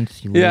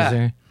conference, you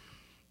loser?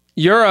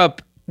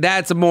 Europe,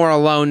 that's a more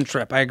alone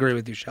trip. I agree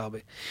with you,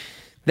 Shelby.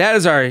 That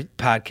is our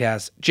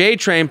podcast,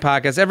 J-Train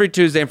Podcast, every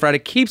Tuesday and Friday.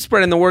 Keep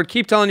spreading the word.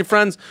 Keep telling your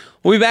friends.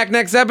 We'll be back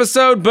next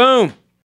episode. Boom.